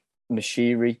think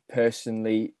Mashiri,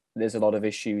 personally, there's a lot of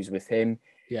issues with him.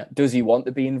 Yeah. Does he want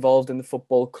to be involved in the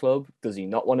football club? Does he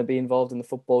not want to be involved in the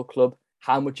football club?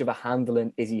 How much of a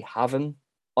handling is he having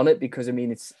on it? Because, I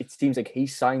mean, it seems like he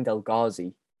signed El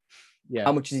Ghazi. Yeah.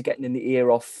 How much is he getting in the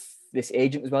ear off this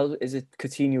agent as well? Is it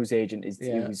Coutinho's agent?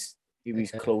 He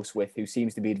was close with, who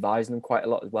seems to be advising him quite a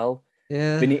lot as well.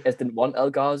 Yeah. Benitez didn't want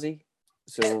El Ghazi,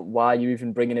 so why are you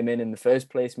even bringing him in the first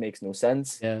place? Makes no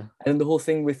sense. Yeah. And the whole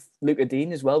thing with Luca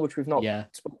Dean as well, which we've not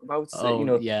spoken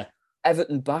about.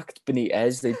 Everton backed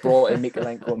Benitez. They brought in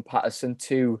Mikalenko and Patterson,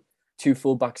 two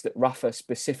fullbacks that Rafa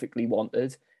specifically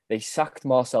wanted. They sacked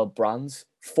Marcel Brands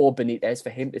for Benitez, for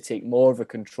him to take more of a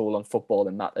control on football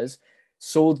than matters.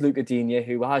 Sold Luca Digne,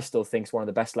 who I still think is one of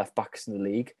the best left backs in the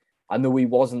league. I know he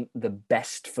wasn't the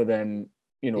best for them,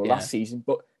 last season,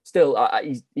 but still,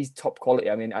 he's top quality.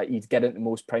 I mean, he'd get into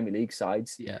most Premier League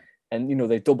sides. Yeah. And,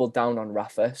 they doubled down on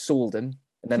Rafa, sold him,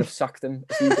 and then have sacked him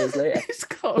a few days later.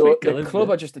 So the club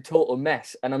are just a total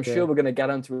mess. And I'm sure we're going to get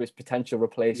onto his potential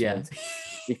replacement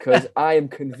because I am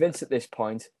convinced at this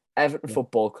point, Everton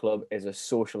Football Club is a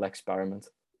social experiment.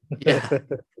 Yeah,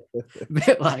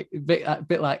 a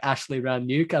bit like Ashley ran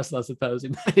Newcastle, I suppose,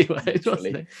 in many ways.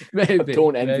 Wasn't it? Maybe.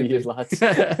 Don't envy his lads.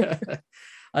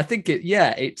 I think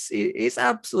it's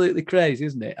absolutely crazy,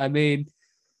 isn't it? I mean,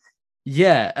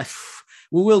 yeah,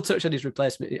 we will touch on his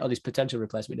replacement, on his potential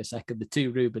replacement in a second. The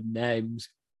two Ruben names,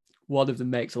 one of them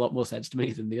makes a lot more sense to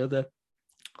me than the other.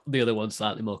 The other one's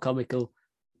slightly more comical,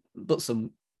 but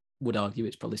some would argue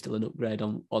it's probably still an upgrade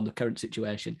on the current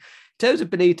situation. In terms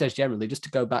of Benitez generally, just to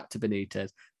go back to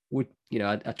Benitez,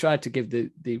 I tried to give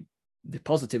the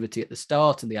positivity at the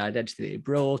start and the identity that he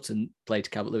brought and played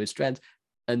to Calvert-Lewin's strengths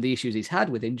and the issues he's had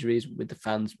with injuries, with the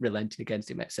fans relenting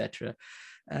against him, etc.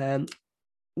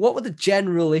 What were the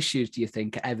general issues, do you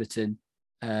think, at Everton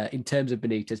in terms of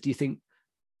Benitez? Do you think,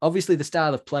 obviously the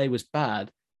style of play was bad,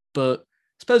 but I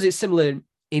suppose it's similar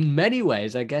in many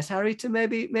ways, I guess, Harry, to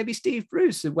maybe Steve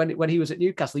Bruce when he was at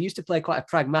Newcastle. He used to play quite a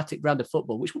pragmatic brand of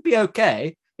football, which would be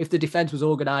okay if the defence was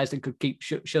organised and could keep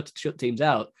shut teams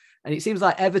out. And it seems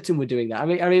like Everton were doing that. I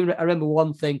mean, I remember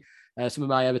one thing some of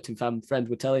my Everton fan friends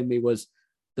were telling me was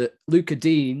that Luca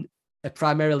Dean, a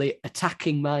primarily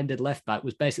attacking-minded left-back,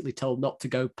 was basically told not to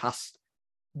go past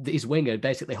his winger,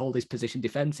 basically hold his position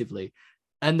defensively.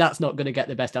 And that's not going to get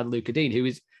the best out of Luca Dean,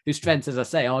 whose strengths, as I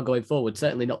say, are going forward,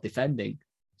 certainly not defending.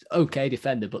 Okay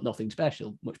defender, but nothing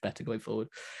special, much better going forward.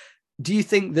 Do you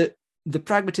think that the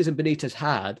pragmatism Benitez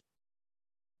had,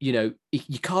 you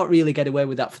can't really get away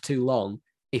with that for too long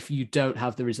if you don't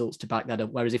have the results to back that up?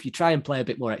 Whereas if you try and play a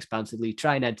bit more expansively,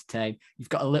 try and entertain, you've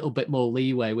got a little bit more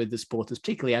leeway with the supporters,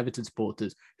 particularly Everton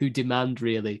supporters, who demand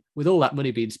really, with all that money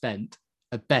being spent,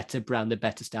 a better brand, a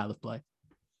better style of play.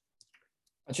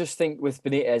 I just think with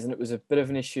Benitez, and it was a bit of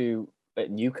an issue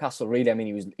at Newcastle, really. I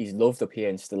mean, he's loved up here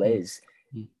and still is.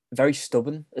 Very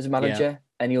stubborn as a manager,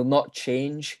 and he'll not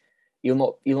change.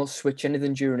 He'll not switch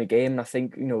anything during a game. And I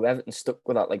think Everton stuck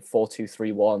with that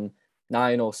 4-2-3-1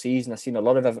 all season. I've seen a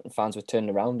lot of Everton fans were turning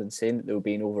around and saying that they were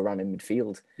being overrun in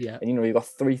midfield. Yeah, and you've got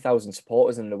 3,000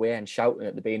 supporters in the way and shouting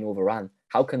that they're being overrun.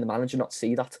 How can the manager not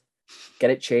see that? Get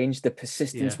it changed. The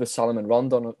persistence with Solomon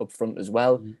Rondon up front as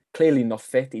well. Clearly not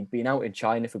fit. He'd been out in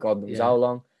China for God knows how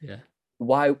long. Yeah.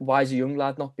 Why is a young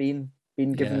lad not being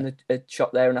given a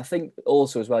shot there? And I think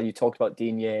also as well, you talked about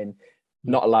Digne and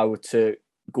not allowed to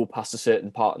go past a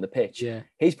certain part on the pitch. Yeah.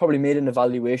 He's probably made an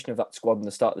evaluation of that squad in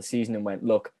the start of the season and went,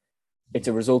 look, it's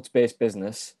a results-based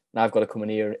business. Now I've got to come in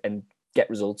here and get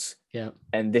results. Yeah.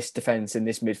 And this defence and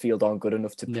this midfield aren't good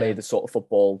enough to play the sort of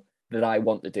football that I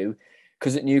want to do.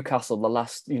 Because at Newcastle, the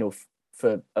last,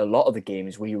 for a lot of the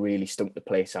games, we really stunk the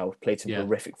place out, played some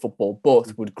horrific football,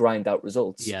 but would grind out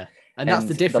results. Yeah. And that's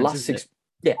the difference,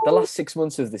 the last 6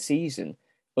 months of the season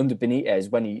under Benitez,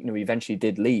 when he eventually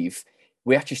did leave,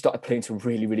 we actually started playing some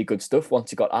really, really good stuff once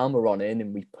he got Almiron in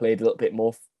and we played a little bit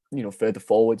more, further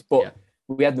forwards. But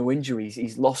we had no injuries.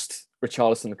 He's lost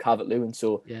Richarlison and Calvert-Lewin,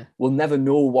 so we'll never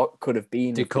know what could have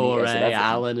been. Decore,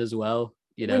 Allen as well.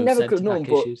 We never could have known,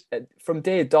 but from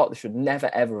day dot, they should never,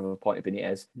 ever have appointed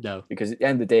Benitez. No. Because at the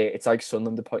end of the day, it's like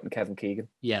Sunderland appointing Kevin Keegan.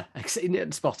 Yeah,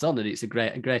 spot on, and it's a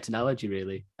great analogy,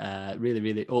 really. Really,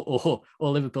 really. Or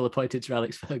Liverpool appointed Sir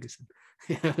Alex Ferguson.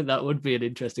 That would be an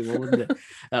interesting one, wouldn't it?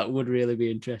 That would really be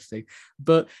interesting.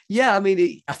 But yeah, I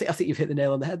mean, I think you've hit the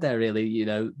nail on the head there, really.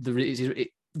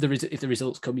 If the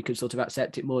results come, you can sort of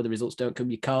accept it more. The results don't come,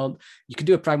 you can't. You can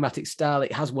do a pragmatic style.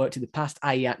 It has worked in the past,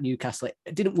 i.e. at Newcastle.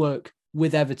 It didn't work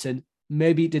with Everton.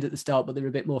 Maybe it did at the start, but they were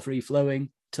a bit more free-flowing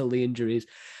till the injuries.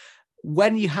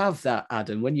 When you have that,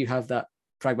 Adam, when you have that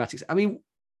pragmatic... I mean,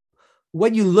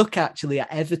 when you look actually at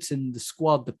Everton, the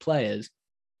squad, the players,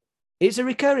 It's a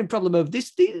recurring problem of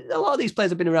this. A lot of these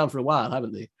players have been around for a while,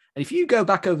 haven't they? And if you go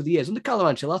back over the years, under Carlo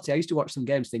Ancelotti, I used to watch some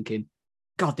games thinking,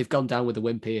 God, they've gone down with a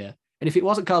wimp here. And if it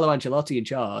wasn't Carlo Ancelotti in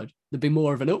charge, there'd be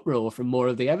more of an uproar from more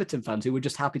of the Everton fans who were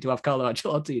just happy to have Carlo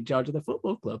Ancelotti in charge of the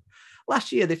football club.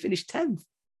 Last year, they finished 10th.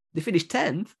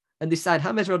 And they signed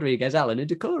James Rodriguez, Allen, and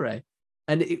Decore.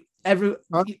 And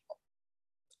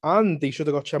and they should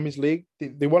have got Champions League.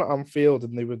 They won at Anfield,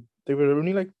 and they were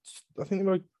only like, I think they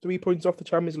were like 3 points off the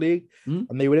Champions League,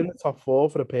 and they were in the top 4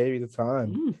 for a period of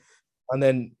time. And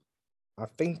then I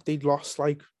think they lost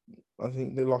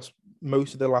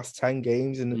most of the last 10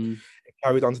 games, and it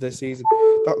carried on to this season.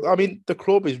 The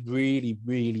club is really,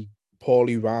 really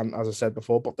poorly ran, as I said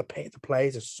before, but the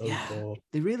players are so poor.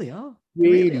 They really are.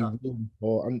 Really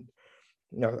poor. And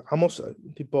how much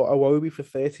they bought Iwobi for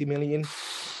 30 million?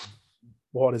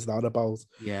 What is that about?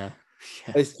 Yeah.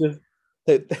 It's just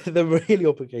they're really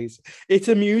up against. It's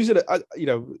amusing,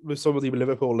 with somebody with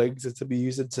Liverpool legs. It's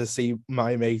amusing to see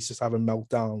my mates just having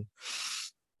meltdown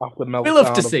after meltdown. We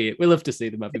love to see it. We love to see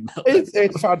them having meltdown.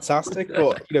 It's fantastic,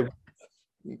 but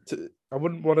I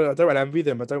wouldn't want to. I don't envy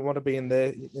them. I don't want to be in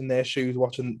their shoes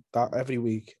watching that every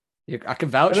week. I can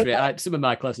vouch for it. Some of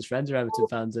my closest friends are Everton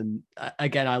fans, and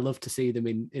again, I love to see them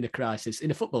in a crisis,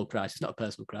 in a football crisis, not a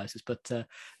personal crisis. But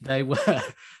they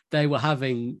were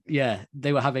having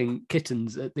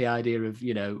kittens at the idea of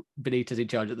Benitez in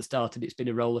charge at the start, and it's been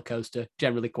a roller coaster,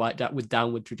 generally with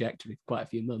downward trajectory for quite a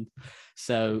few months.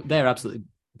 So they're absolutely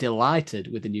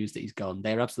delighted with the news that he's gone.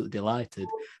 They're absolutely delighted.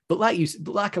 But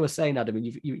like I was saying, Adam,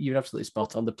 and you're absolutely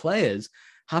spot on. The players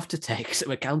have to take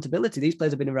some accountability. These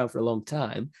players have been around for a long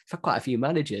time. They've had quite a few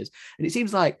managers. And it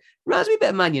seems like, reminds me a bit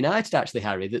of Man United, actually,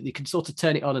 Harry, that they can sort of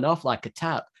turn it on and off like a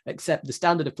tap, except the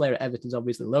standard of player at Everton is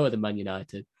obviously lower than Man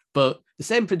United. But the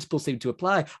same principles seem to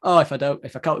apply. Oh, if I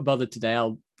can't be bothered today,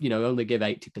 I'll, only give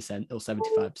 80% or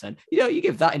 75%. You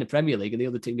give that in the Premier League and the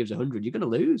other team gives 100, you're going to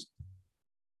lose.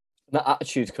 That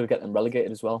attitude could get them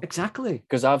relegated as well. Exactly.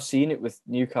 Because I've seen it with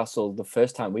Newcastle the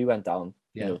first time we went down,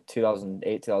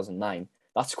 2008, 2009.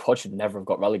 That squad should never have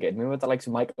got relegated. Remember the likes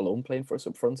of Michael Owen playing for us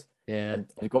up front? Yeah. And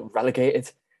they got relegated.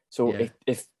 So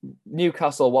if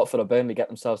Newcastle, Watford or Burnley get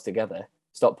themselves together,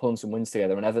 start pulling some wins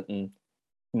together, and Everton,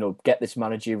 get this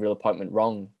managerial appointment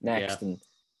wrong next, and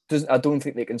I don't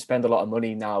think they can spend a lot of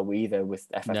money now either with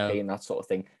FFP and that sort of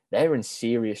thing. They're in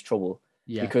serious trouble.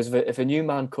 Yeah. Because if a new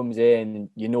man comes in,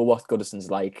 what Goodison's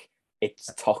like,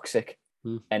 it's toxic.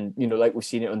 And, like we've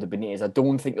seen it under Benitez, I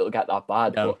don't think it'll get that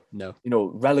bad. No.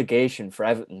 Relegation for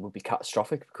Everton would be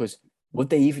catastrophic because would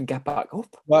they even get back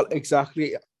up? Well,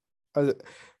 exactly.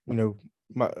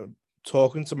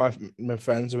 Talking to my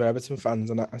friends who are Everton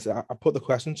fans, and I put the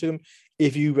question to them,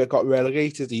 if you got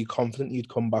relegated, are you confident you'd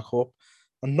come back up?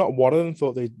 And not one of them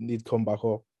thought they'd come back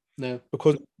up. No.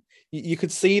 Because you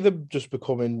could see them just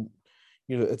becoming...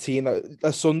 a team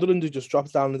that Sunderland who just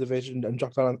dropped down the division and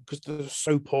dropped down because they're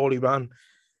so poorly run.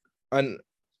 And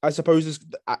I suppose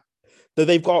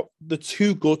they've got the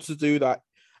two guts to do that.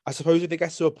 I suppose if they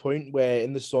get to a point where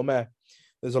in the summer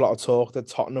there's a lot of talk that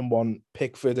Tottenham want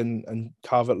Pickford and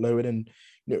Calvert-Lewin, and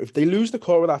if they lose the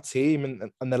core of that team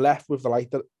and they're left with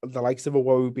the likes of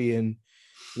Iwobi and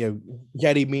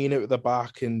Yerry Mina at the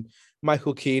back and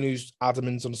Michael Keane who's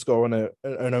adamant on scoring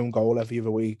an own goal every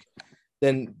other week,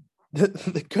 then they're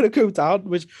going to go down,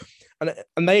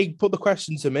 and they put the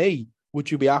question to me,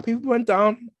 would you be happy if we went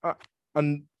down?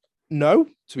 And no,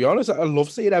 to be honest, I love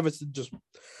seeing Everton just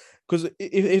because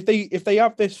if they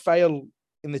have this fail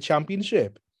in the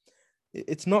Championship,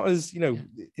 it's not as,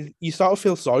 you start to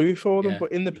feel sorry for them,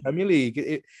 but in the Premier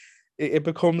League, it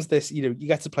becomes this, you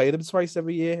get to play them twice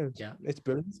every year. It's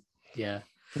brilliant. Yeah.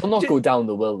 They'll not go down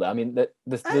the will, though. I mean,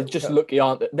 they're just lucky,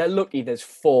 aren't they? They're lucky there's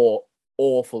 4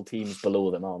 awful teams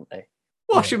below them, aren't they?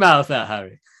 Wash your mouth out,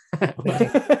 Harry.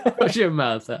 Wash your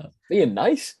mouth out. Being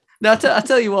nice. Now, I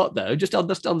tell you what, though, just on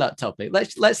that topic,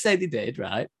 let's say they did,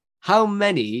 right? How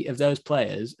many of those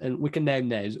players, and we can name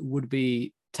names, would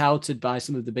be touted by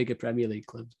some of the bigger Premier League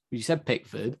clubs? You said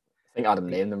Pickford. I think Adam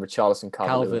named them, Richarlison,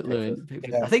 Calvert-Lewin.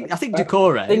 I think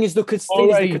Decore. The thing is, they could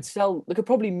sell. They could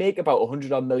probably make about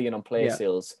 100 million on player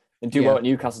sales and do what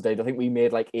Newcastle did. I think we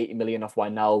made like 80 million off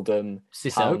Wijnaldum,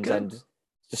 Townsend,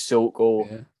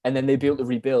 Sissoko, and then they'd be able to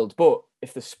rebuild. But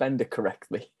if they spend it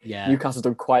correctly, Newcastle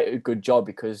done quite a good job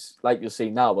because, like you'll see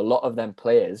now, a lot of them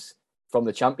players from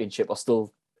the Championship are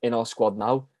still in our squad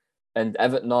now, and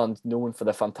Everton aren't known for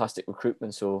their fantastic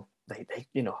recruitment, so they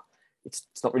it's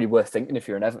not really worth thinking if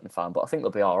you're an Everton fan, but I think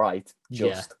they'll be all right.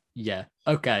 Yeah.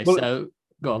 Okay, well, so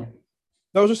go on.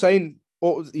 I was just saying,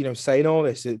 saying all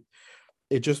this,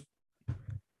 it just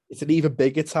it's an even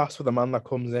bigger task for the man that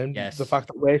comes in. Yes. The fact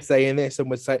that we're saying this and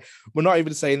we're not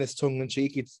even saying this tongue in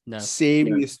cheek. It's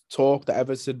serious talk that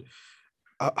Everton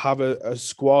have a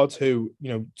squad who,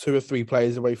 2 or 3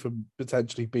 players away from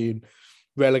potentially being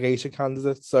relegation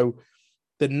candidates. So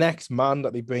the next man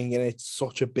that they bring in, it's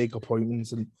such a big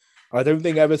appointment, and I don't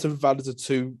think Everton fans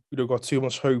are got too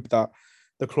much hope that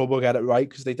the club will get it right,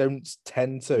 because they don't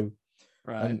tend to.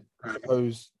 Right. And I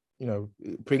suppose,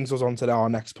 it brings us on to our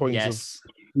next point of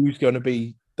who's going to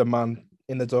be the man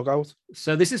in the dugout.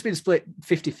 So this has been split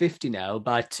 50-50 now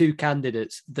by 2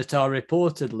 candidates that are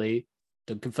reportedly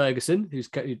Duncan Ferguson, who's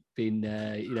been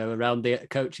around the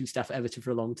coaching staff at Everton for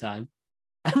a long time,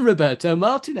 and Roberto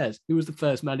Martinez, who was the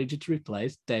first manager to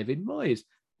replace David Moyes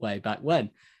way back when.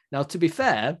 Now, to be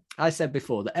fair, I said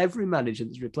before that every manager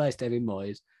that's replaced David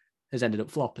Moyes has ended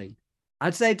up flopping.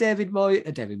 I'd say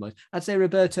I'd say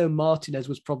Roberto Martinez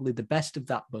was probably the best of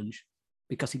that bunch,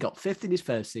 because he got 5th in his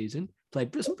first season,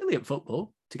 played some brilliant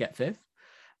football to get 5th.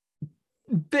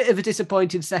 Bit of a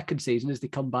disappointing second season as they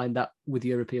combined that with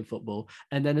European football,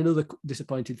 and then another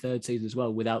disappointing third season as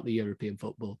well without the European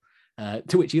football,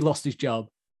 to which he lost his job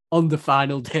on the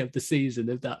final day of the season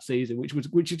of that season,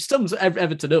 which sums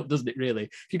Everton up, doesn't it, really?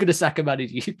 If you're going to sack a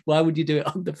manager, why would you do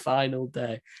it on the final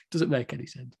day? Doesn't make any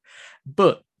sense.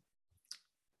 But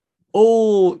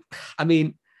I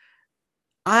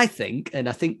think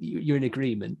you're in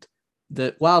agreement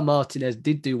that while Martinez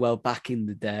did do well back in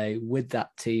the day with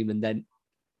that team, and then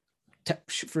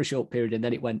for a short period, and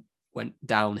then it went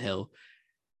downhill,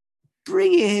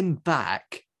 bringing him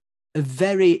back,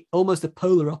 almost the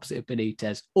polar opposite of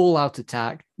Benitez, all out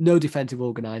attack, no defensive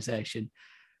organisation.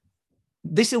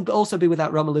 This will also be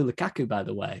without Romelu Lukaku, by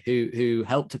the way, who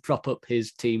helped to prop up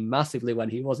his team massively when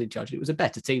he was in charge. It was a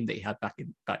better team that he had back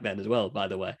then as well, by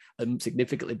the way, a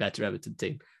significantly better Everton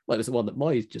team. Well, it was the one that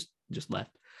Moyes just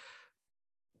left.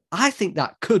 I think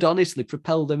that could honestly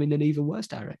propel them in an even worse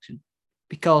direction,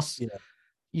 because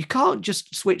you can't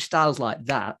just switch styles like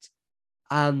that,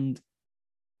 and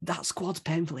that squad's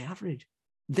painfully average.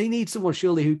 They need someone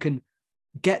surely who can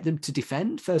get them to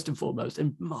defend first and foremost,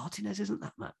 and Martinez isn't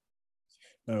that man.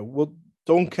 No, well,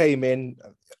 Dunn came in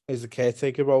as a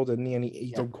caretaker role, didn't he? And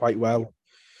he done quite well,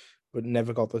 but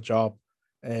never got the job.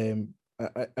 And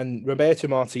Roberto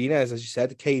Martinez, as you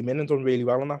said, came in and done really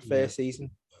well in that first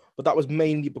season, but that was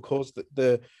mainly because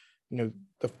the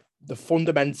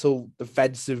fundamental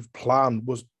defensive plan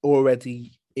was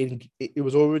already in. It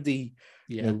was already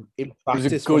in practice.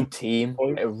 It was a good team,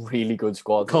 a really good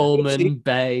squad. Coleman,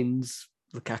 Baines,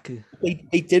 Lukaku.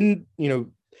 They didn't,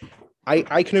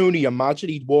 I can only imagine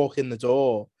he'd walk in the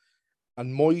door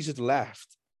and Moyes had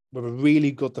left with a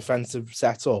really good defensive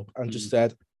setup and just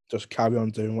said, just carry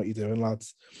on doing what you're doing,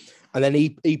 lads. And then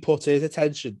he put his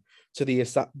attention to the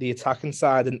attacking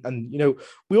side. And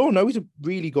we all know he's a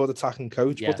really good attacking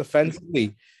coach, but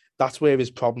defensively, that's where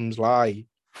his problems lie.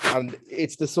 And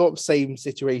it's the sort of same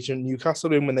situation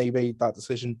Newcastle in when they made that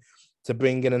decision to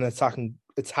bring in an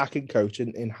attacking coach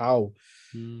in Howe.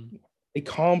 They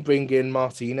can't bring in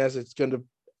Martinez. It's going to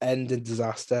end in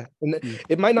disaster. And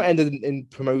it might not end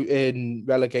in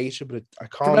relegation, but I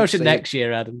can't. Promotion next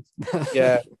year, Adam.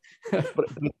 Yeah.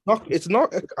 But it's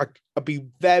not. I'd be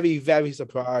very, very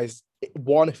surprised.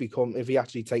 One, if he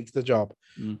actually takes the job.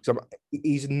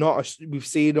 He's not. We've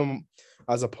seen him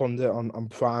as a pundit on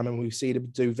Prime, and we've seen him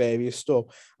do various stuff.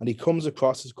 And he comes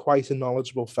across as quite a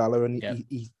knowledgeable fella, and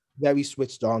he's very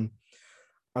switched on.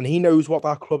 And he knows what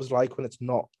that club's like when it's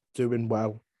not doing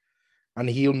well, and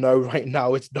he'll know right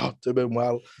now it's not doing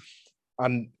well,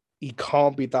 and he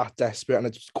can't be that desperate. And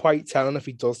it's quite telling if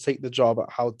he does take the job at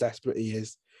how desperate he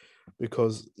is,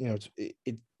 because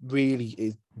it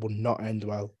really will not end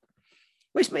well.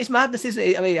 It's madness, isn't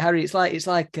it? I mean, Harry, it's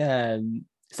like a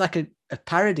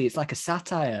parody. It's like a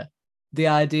satire. The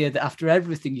idea that after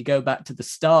everything you go back to the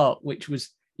start, which was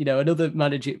another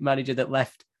manager that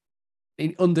left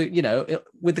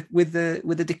with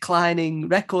the declining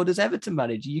record as Everton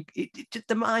manager.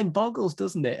 The mind boggles,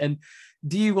 doesn't it? And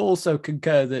do you also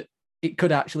concur that it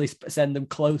could actually send them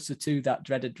closer to that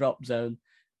dreaded drop zone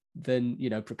than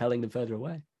propelling them further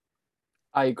away?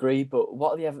 I agree, but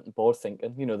what are the Everton board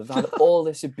thinking? They've had all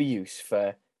this abuse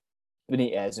for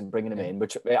Benitez and bringing him in,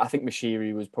 which I think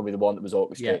Mashiri was probably the one that was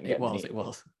orchestrating. It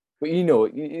was. But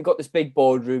you got this big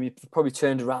boardroom. You probably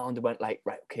turned around and went like,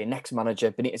 right, okay, next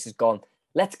manager, Benitez is gone.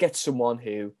 Let's get someone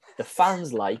who the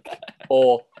fans like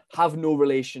or have no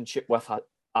relationship with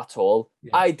at all.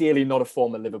 Yeah. Ideally, not a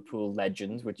former Liverpool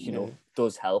legend, which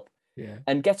does help. Yeah.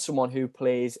 And get someone who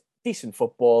plays decent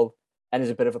football and is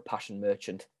a bit of a passion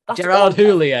merchant. Gerard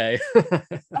Houllier.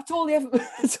 That's all the Everton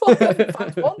fans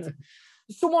want.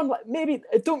 Someone like maybe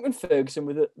a Duncan Ferguson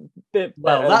with a bit.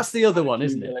 Well, that's the other one,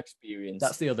 isn't it? Experience.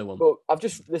 That's the other one. But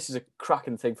this is a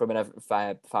cracking thing from an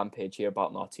Everton fan page here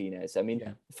about Martinez. I mean,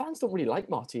 the fans don't really like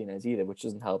Martinez either, which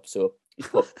doesn't help. So he's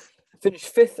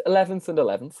finished 5th, 11th, and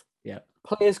 11th. Yeah.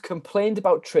 Players complained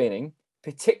about training,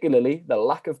 particularly the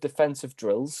lack of defensive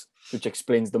drills, which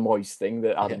explains the Moyes thing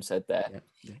that Adam said there.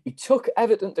 Yeah. He took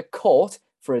Everton to court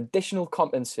for additional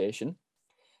compensation.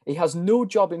 He has no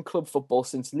job in club football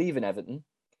since leaving Everton.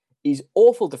 He's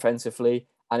awful defensively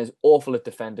and is awful at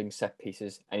defending set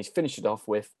pieces. And he's finished it off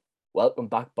with, "Welcome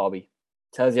back, Bobby."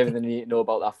 Tells you everything you need to know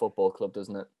about that football club,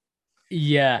 doesn't it?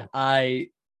 Yeah,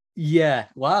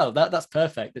 wow, that's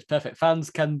perfect. It's perfect. Fans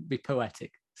can be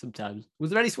poetic sometimes.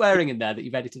 Was there any swearing in there that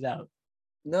you've edited out?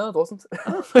 No, there wasn't.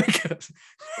 Oh my God.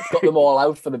 Got them all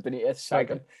out for the Benitez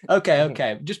saga.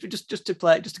 Okay. Just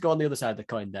to go on the other side of the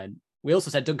coin then. We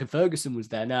also said Duncan Ferguson was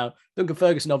there. Now, Duncan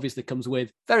Ferguson obviously comes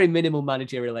with very minimal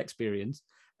managerial experience.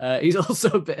 He's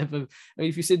also a bit of a. I mean,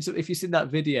 if you've seen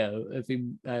that video of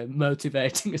him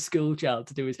motivating a school child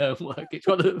to do his homework, it's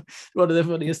one of the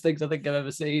funniest things I think I've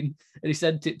ever seen. And he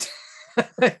sent it.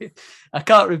 I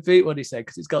can't repeat what he said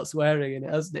because it's got swearing in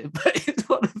it, hasn't it? But it's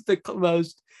one of the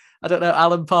most, I don't know,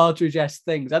 Alan Partridge-esque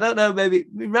things. I don't know. Maybe it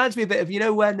reminds me a bit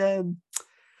of when.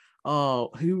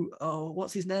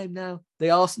 What's his name now? The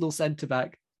Arsenal centre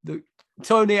back,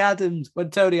 Tony Adams.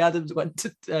 When Tony Adams went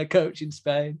to coach in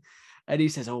Spain. And he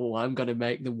says, "Oh, I'm going to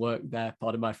make them work their,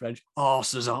 pardon my French,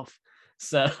 arses off."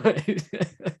 So,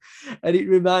 and it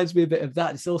reminds me a bit of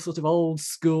that. It's all sort of old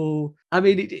school. I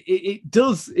mean,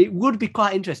 it would be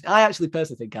quite interesting. I actually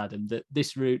personally think, Adam, that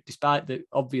this route, despite the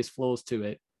obvious flaws to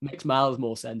it, makes miles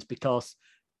more sense because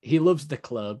he loves the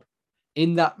club.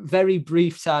 In that very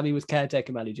brief time he was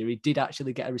caretaker manager, he did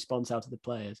actually get a response out of the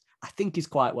players. I think he's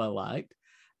quite well liked.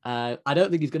 I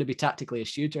don't think he's going to be tactically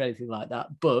astute or anything like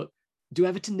that, but do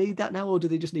Everton need that now, or do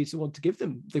they just need someone to give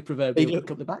them the proverbial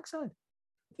kick up the backside?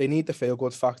 They need the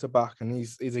feel-good factor back, and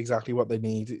he's exactly what they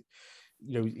need.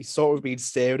 He's sort of been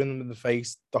staring them in the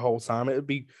face the whole time. It would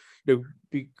be,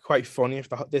 be quite funny if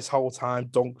this whole time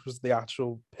Dunk was the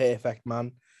actual perfect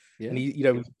man. Yeah.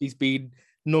 And he's been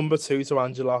number 2 to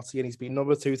Ancelotti, and he's been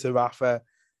number 2 to Rafa,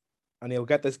 and he'll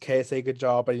get this caretaker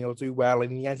job, and he'll do well,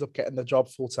 and he ends up getting the job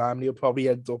full time, and he'll probably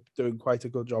end up doing quite a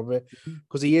good job of it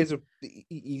because he's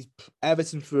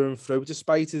Everton through and through,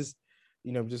 despite his,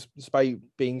 despite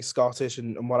being Scottish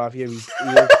and what have you. Is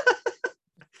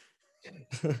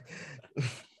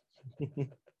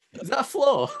that a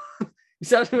flaw? You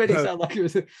sound like it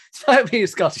was. Despite being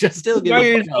Scottish, I still give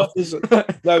him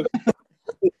no.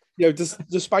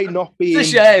 Despite not being, it's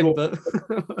a shame, but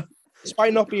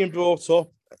despite not being brought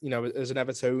up, as an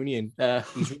Evertonian,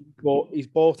 he's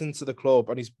bought into the club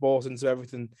and he's bought into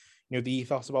everything, the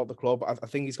ethos about the club. I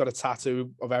think he's got a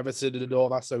tattoo of Everton and all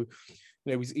that. So,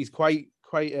 he's quite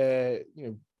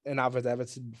an avid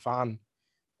Everton fan.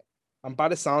 And by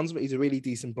the sounds of it, he's a really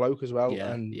decent bloke as well.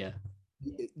 Yeah.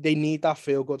 They need that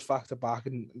feel-good factor back,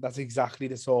 and that's exactly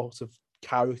the sort of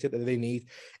character that they need.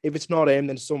 If it's not him,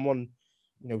 then someone,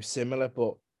 similar.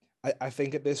 But I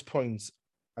think at this point,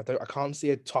 I can't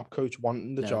see a top coach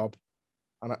wanting the job,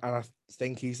 and I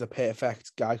think he's the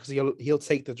perfect guy because he'll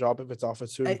take the job if it's offered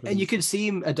to him. And you can see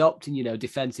him adopting,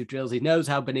 defensive drills. He knows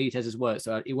how Benitez has worked,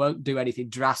 so he won't do anything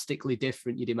drastically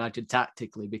different, you'd imagine,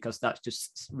 tactically, because that's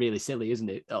just really silly, isn't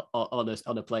it? On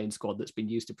a playing squad that's been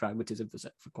used to pragmatism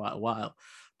for quite a while.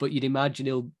 But you'd imagine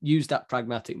he'll use that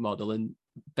pragmatic model and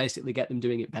basically get them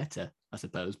doing it better, I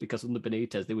suppose, because under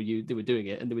Benitez they were doing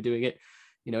it, and they were doing it,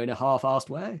 in a half-assed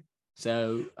way.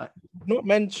 So, not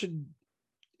mentioned.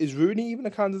 Is Rooney even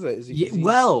a candidate? Is he?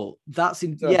 That's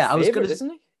in. I was going to. Isn't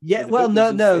he? Yeah. Well,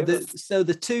 no.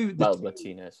 The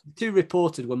two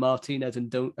reported were Martinez and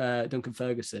Duncan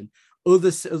Ferguson.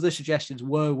 Other suggestions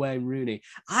were Wayne Rooney.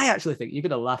 I actually think you're going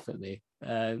to laugh at me,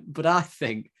 but I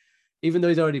think, even though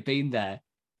he's already been there,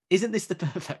 isn't this the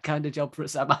perfect kind of job for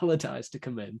Sam Allardyce to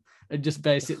come in and just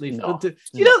basically? You don't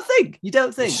think?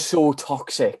 It's so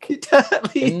toxic.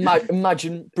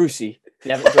 Imagine Brucey.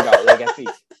 You haven't dug out, they get beat.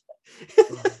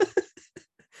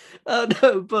 Oh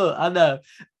no, but I know.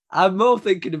 I'm more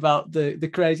thinking about the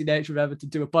crazy nature of Everton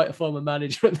to appoint a former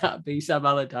manager, and that be Sam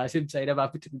Allardyce, him saying I'm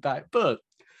happy to be back. But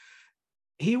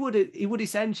he would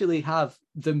essentially have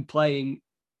them playing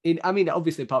in. I mean,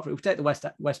 obviously, apart from if we take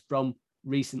the West Brom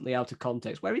recently out of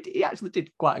context, where he actually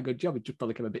did quite a good job. It just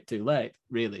probably came a bit too late,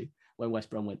 really, when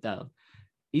West Brom went down.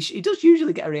 He does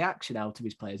usually get a reaction out of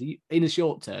his players in the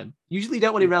short term. Usually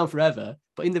don't want him around forever,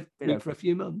 but for a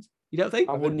few months. You don't think?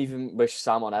 I wouldn't even wish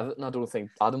Sam on Everton. I don't think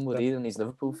Adam would either, and he's a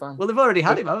Liverpool fan. Well, they've already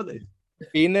had him, haven't they?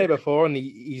 Been there before, and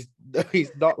he's No,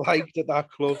 he's not liked at that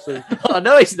club. So Oh,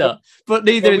 no, he's not. But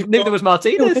neither was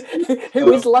Martinez.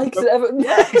 Who is liked at Everton?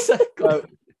 Yeah, exactly.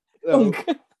 no.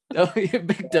 Oh, you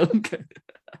big dunk.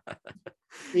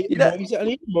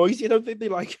 Moisey, I don't think they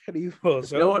like anymore.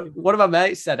 So you know what? One of my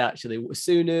mates said, actually, as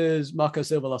soon as Marco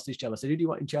Silva lost his job, I said, who do you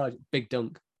want in charge? Big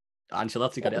Dunk.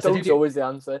 Ancelotti got it. I said, Dunk's always the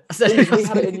answer. I said, we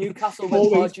had it in Newcastle when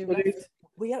Pardew left.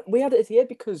 We had it here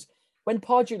because when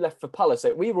Pardew left for Palace,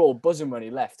 like, we were all buzzing when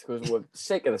he left because we were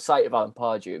sick of the sight of Alan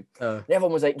Pardew. And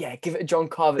everyone was like, yeah, give it to John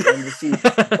Carver at the end of the season.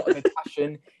 He's got a bit of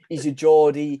passion. He's a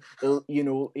Geordie.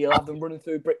 He'll have them running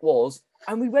through brick walls.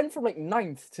 And we went from like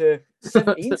 9th to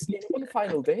 17th on the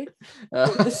final day.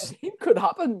 But the same could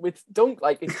happen with Dunk.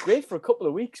 Like, it's great for a couple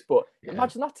of weeks, but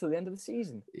imagine that till the end of the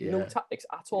season. No tactics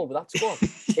at all with that squad.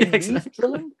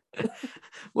 Drilling.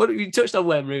 What you touched on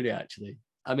Wayne Rooney, actually.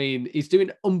 I mean, he's doing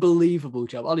an unbelievable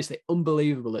job. Honestly,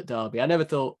 unbelievable at Derby. I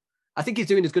think he's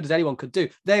doing as good as anyone could do.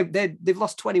 They've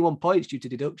lost 21 points due to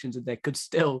deductions, and they could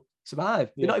still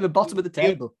survive. They're not even bottom of the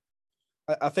table.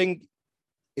 I think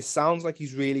it sounds like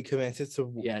he's really committed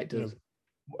to. Yeah, it does.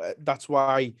 That's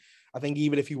why I think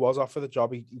even if he was offered the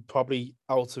job, he'd probably,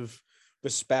 out of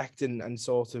respect and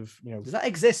sort of, Does that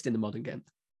exist in the modern game?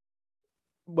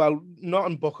 Well,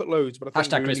 not in bucket loads, but I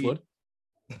think Chris Wood.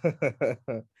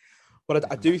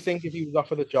 But I do think if he was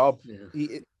offered the job,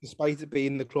 despite it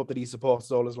being the club that he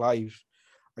supports all his life,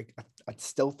 I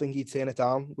still think he'd turn it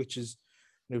down, which is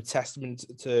testament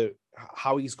to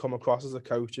how he's come across as a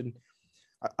coach. And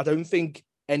I don't think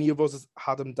any of us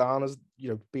had him down as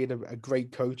being a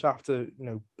great coach after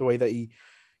the way that he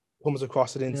comes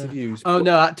across in interviews. Oh,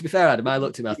 no, to be fair, Adam, I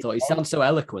looked at him, I thought he sounds so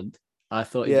eloquent. I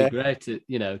thought he'd be great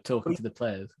at talking to the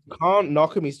players. Can't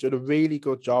knock him. He's doing a really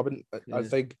good job, and I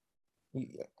think.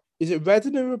 Is it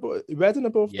Reading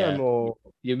above them, or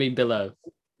you mean below?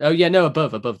 Oh yeah, no,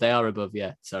 above. They are above.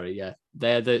 Yeah, sorry, yeah,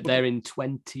 they're in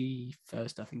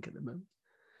 21st, I think, at the moment.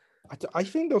 I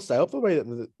think they'll stay up the way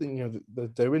that they're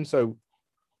doing. So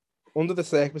under the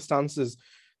circumstances,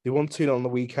 they won 2-0 on the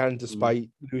weekend despite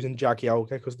losing Jagielka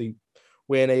because they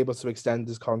weren't able to extend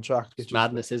his contract. It's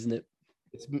madness, isn't it?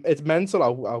 It's mental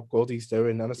how good he's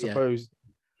doing, and I suppose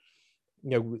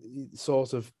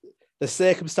sort of the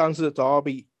circumstances at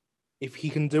Derby. If he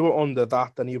can do it under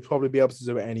that, then he'll probably be able to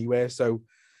do it anywhere. So,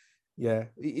 yeah,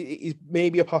 it's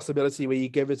maybe a possibility where you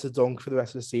give it to Dunk for the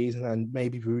rest of the season, and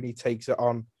maybe Rooney takes it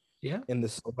on. In the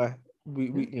summer.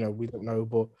 We don't know,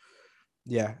 but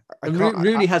yeah,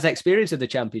 Rooney has experience of the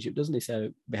Championship, doesn't he?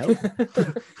 So be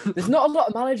helpful. There's not a lot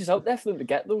of managers out there for them to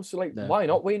get those. So why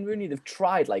not Wayne Rooney? They've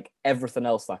tried like everything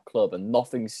else that club, and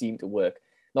nothing seemed to work.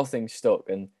 Nothing stuck,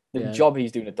 and the job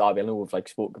he's doing at Derby, I know we've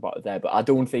spoke about it there, but I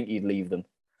don't think he'd leave them.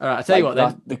 All right, I'll tell you what.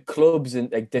 Then the club's in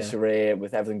disarray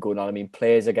with everything going on. I mean,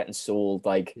 players are getting sold.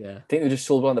 I think they just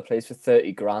sold one of the players for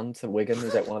 30 grand to Wigan,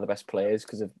 who's one of the best players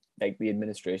because of the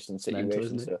administration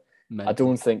situation. So I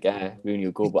don't think Rooney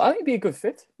will go, but I think he'd be a good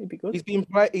fit. He'd be good.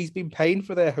 He's been paying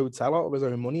for their hotel out of his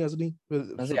own money, hasn't he? I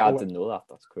didn't know that.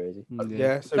 That's crazy.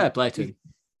 So fair play to him.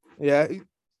 Yeah.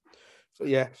 So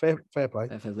fair play.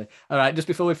 Definitely. All right, just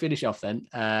before we finish off, then,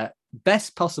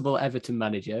 best possible Everton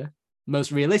manager.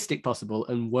 Most realistic possible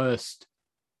and worst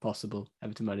possible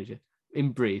Everton manager,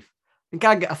 in brief. And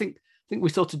I think we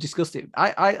sort of discussed it.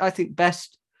 I think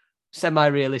best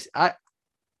semi-realistic. I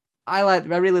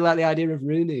really like the idea of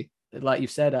Rooney, like you've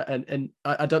said, and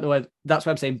I don't know whether that's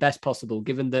why I'm saying best possible,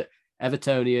 given that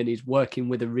Evertonian, he's working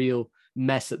with a real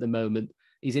mess at the moment.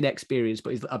 He's inexperienced,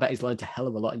 but I bet he's learned a hell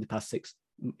of a lot in the past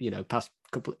past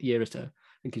couple of years or so. I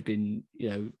think he's been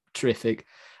terrific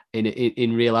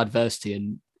in real adversity,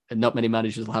 and not many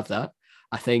managers will have that.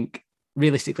 I think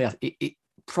realistically, it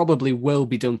probably will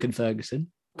be Duncan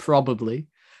Ferguson. Probably.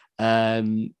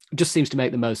 Just seems to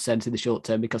make the most sense in the short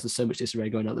term because there's so much disarray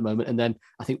going on at the moment. And then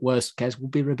I think worst case will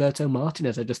be Roberto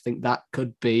Martinez. I just think that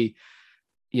could be,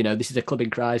 this is a club in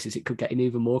crisis. It could get in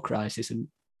even more crisis and,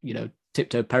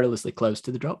 tiptoe perilously close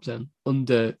to the drop zone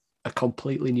under a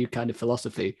completely new kind of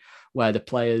philosophy where the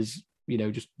players,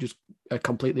 just are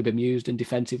completely bemused and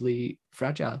defensively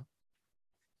fragile.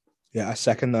 Yeah, I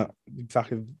second that.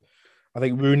 Exactly. I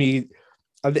think Rooney,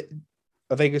 I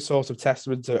think it's sort of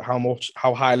testament to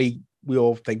how highly we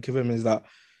all think of him is that,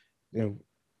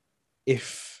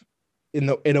 if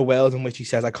in a world in which he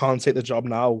says, I can't take the job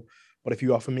now, but if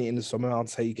you offer me in the summer, I'll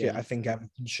take it. I think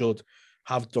Everton should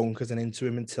have Dunk as an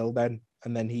interim until then,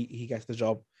 and then he gets the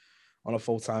job on a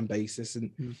full-time basis.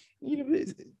 And,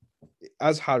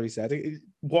 as Harry said,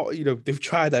 they've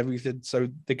tried everything, so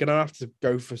they're going to have to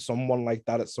go for someone like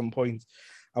that at some point.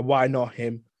 And why not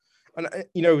him? And,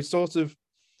 sort of,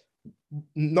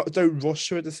 don't rush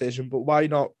to a decision, but why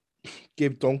not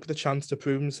give Dunk the chance to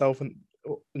prove himself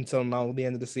until now, the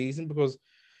end of the season, because,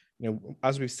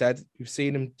 as we've said, we've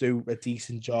seen him do a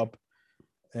decent job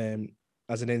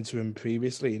as an interim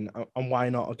previously, and why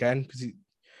not again?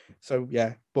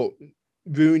 But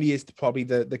Rooney is probably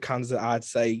the candidate I'd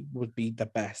say would be the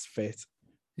best fit.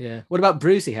 Yeah. What about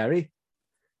Brucey, Harry?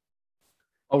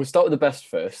 I will start with the best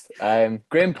first.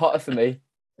 Graham Potter for me.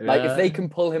 Like, if they can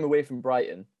pull him away from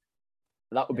Brighton,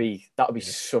 that would be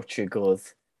such a good.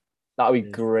 That would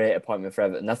be great appointment for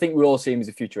Everton. I think we all see him as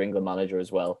a future England manager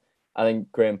as well. I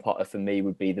think Graham Potter for me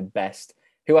would be the best.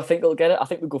 Who I think will get it? I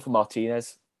think we'll go for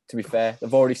Martinez. To be fair,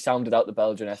 they've already sounded out the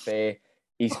Belgian FA.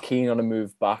 He's keen on a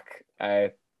move back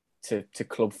to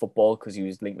club football because he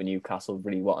was linked with Newcastle.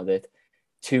 Really wanted it.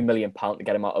 £2 million to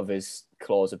get him out of his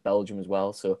clause at Belgium as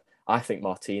well. So I think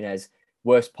Martinez,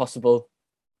 worst possible.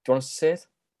 Do you want us to say it?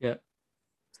 Yeah.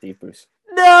 Steve Bruce.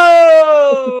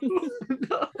 No!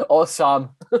 Or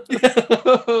Sam.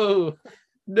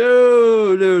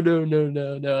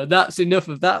 No. That's enough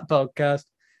of that podcast.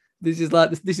 This is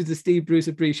the Steve Bruce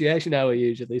appreciation hour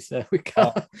usually, so we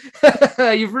can't.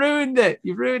 You've ruined it.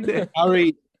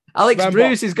 Harry, Alex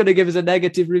Bruce is going to give us a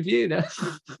negative review now.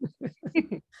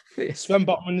 Sven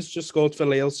Botman's just scored for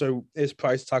Lille, so his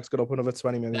price tag's got up another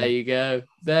 20 million. There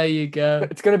you go.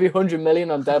 It's going to be 100 million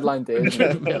on deadline day.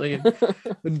 100 million.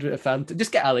 100 fan.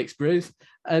 Just get Alex Bruce.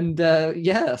 And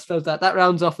I suppose that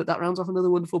rounds off another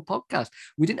wonderful podcast.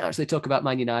 We didn't actually talk about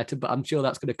Man United, but I'm sure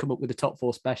that's going to come up with the top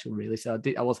 4 special, really. So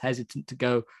I was hesitant to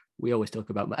go. We always talk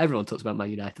about, everyone talks about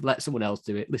Man United. Let someone else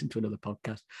do it. Listen to another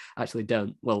podcast. Actually,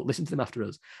 don't. Well, listen to them after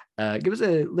us. Give us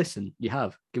a listen. You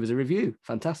have. Give us a review.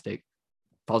 Fantastic.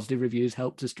 Positive reviews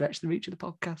help to stretch the reach of the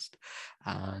podcast.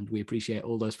 And we appreciate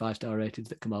all those 5-star ratings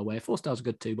that come our way. 4 stars are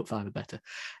good too, but 5 are better.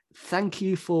 Thank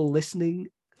you for listening.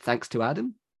 Thanks to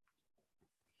Adam.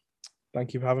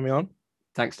 Thank you for having me on.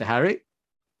 Thanks to Harry.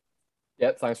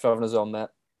 Yep, thanks for having us on,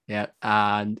 Matt. Yeah,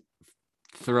 and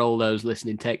for all those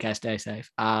listening, take care, stay safe,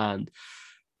 and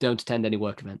don't attend any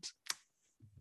work events.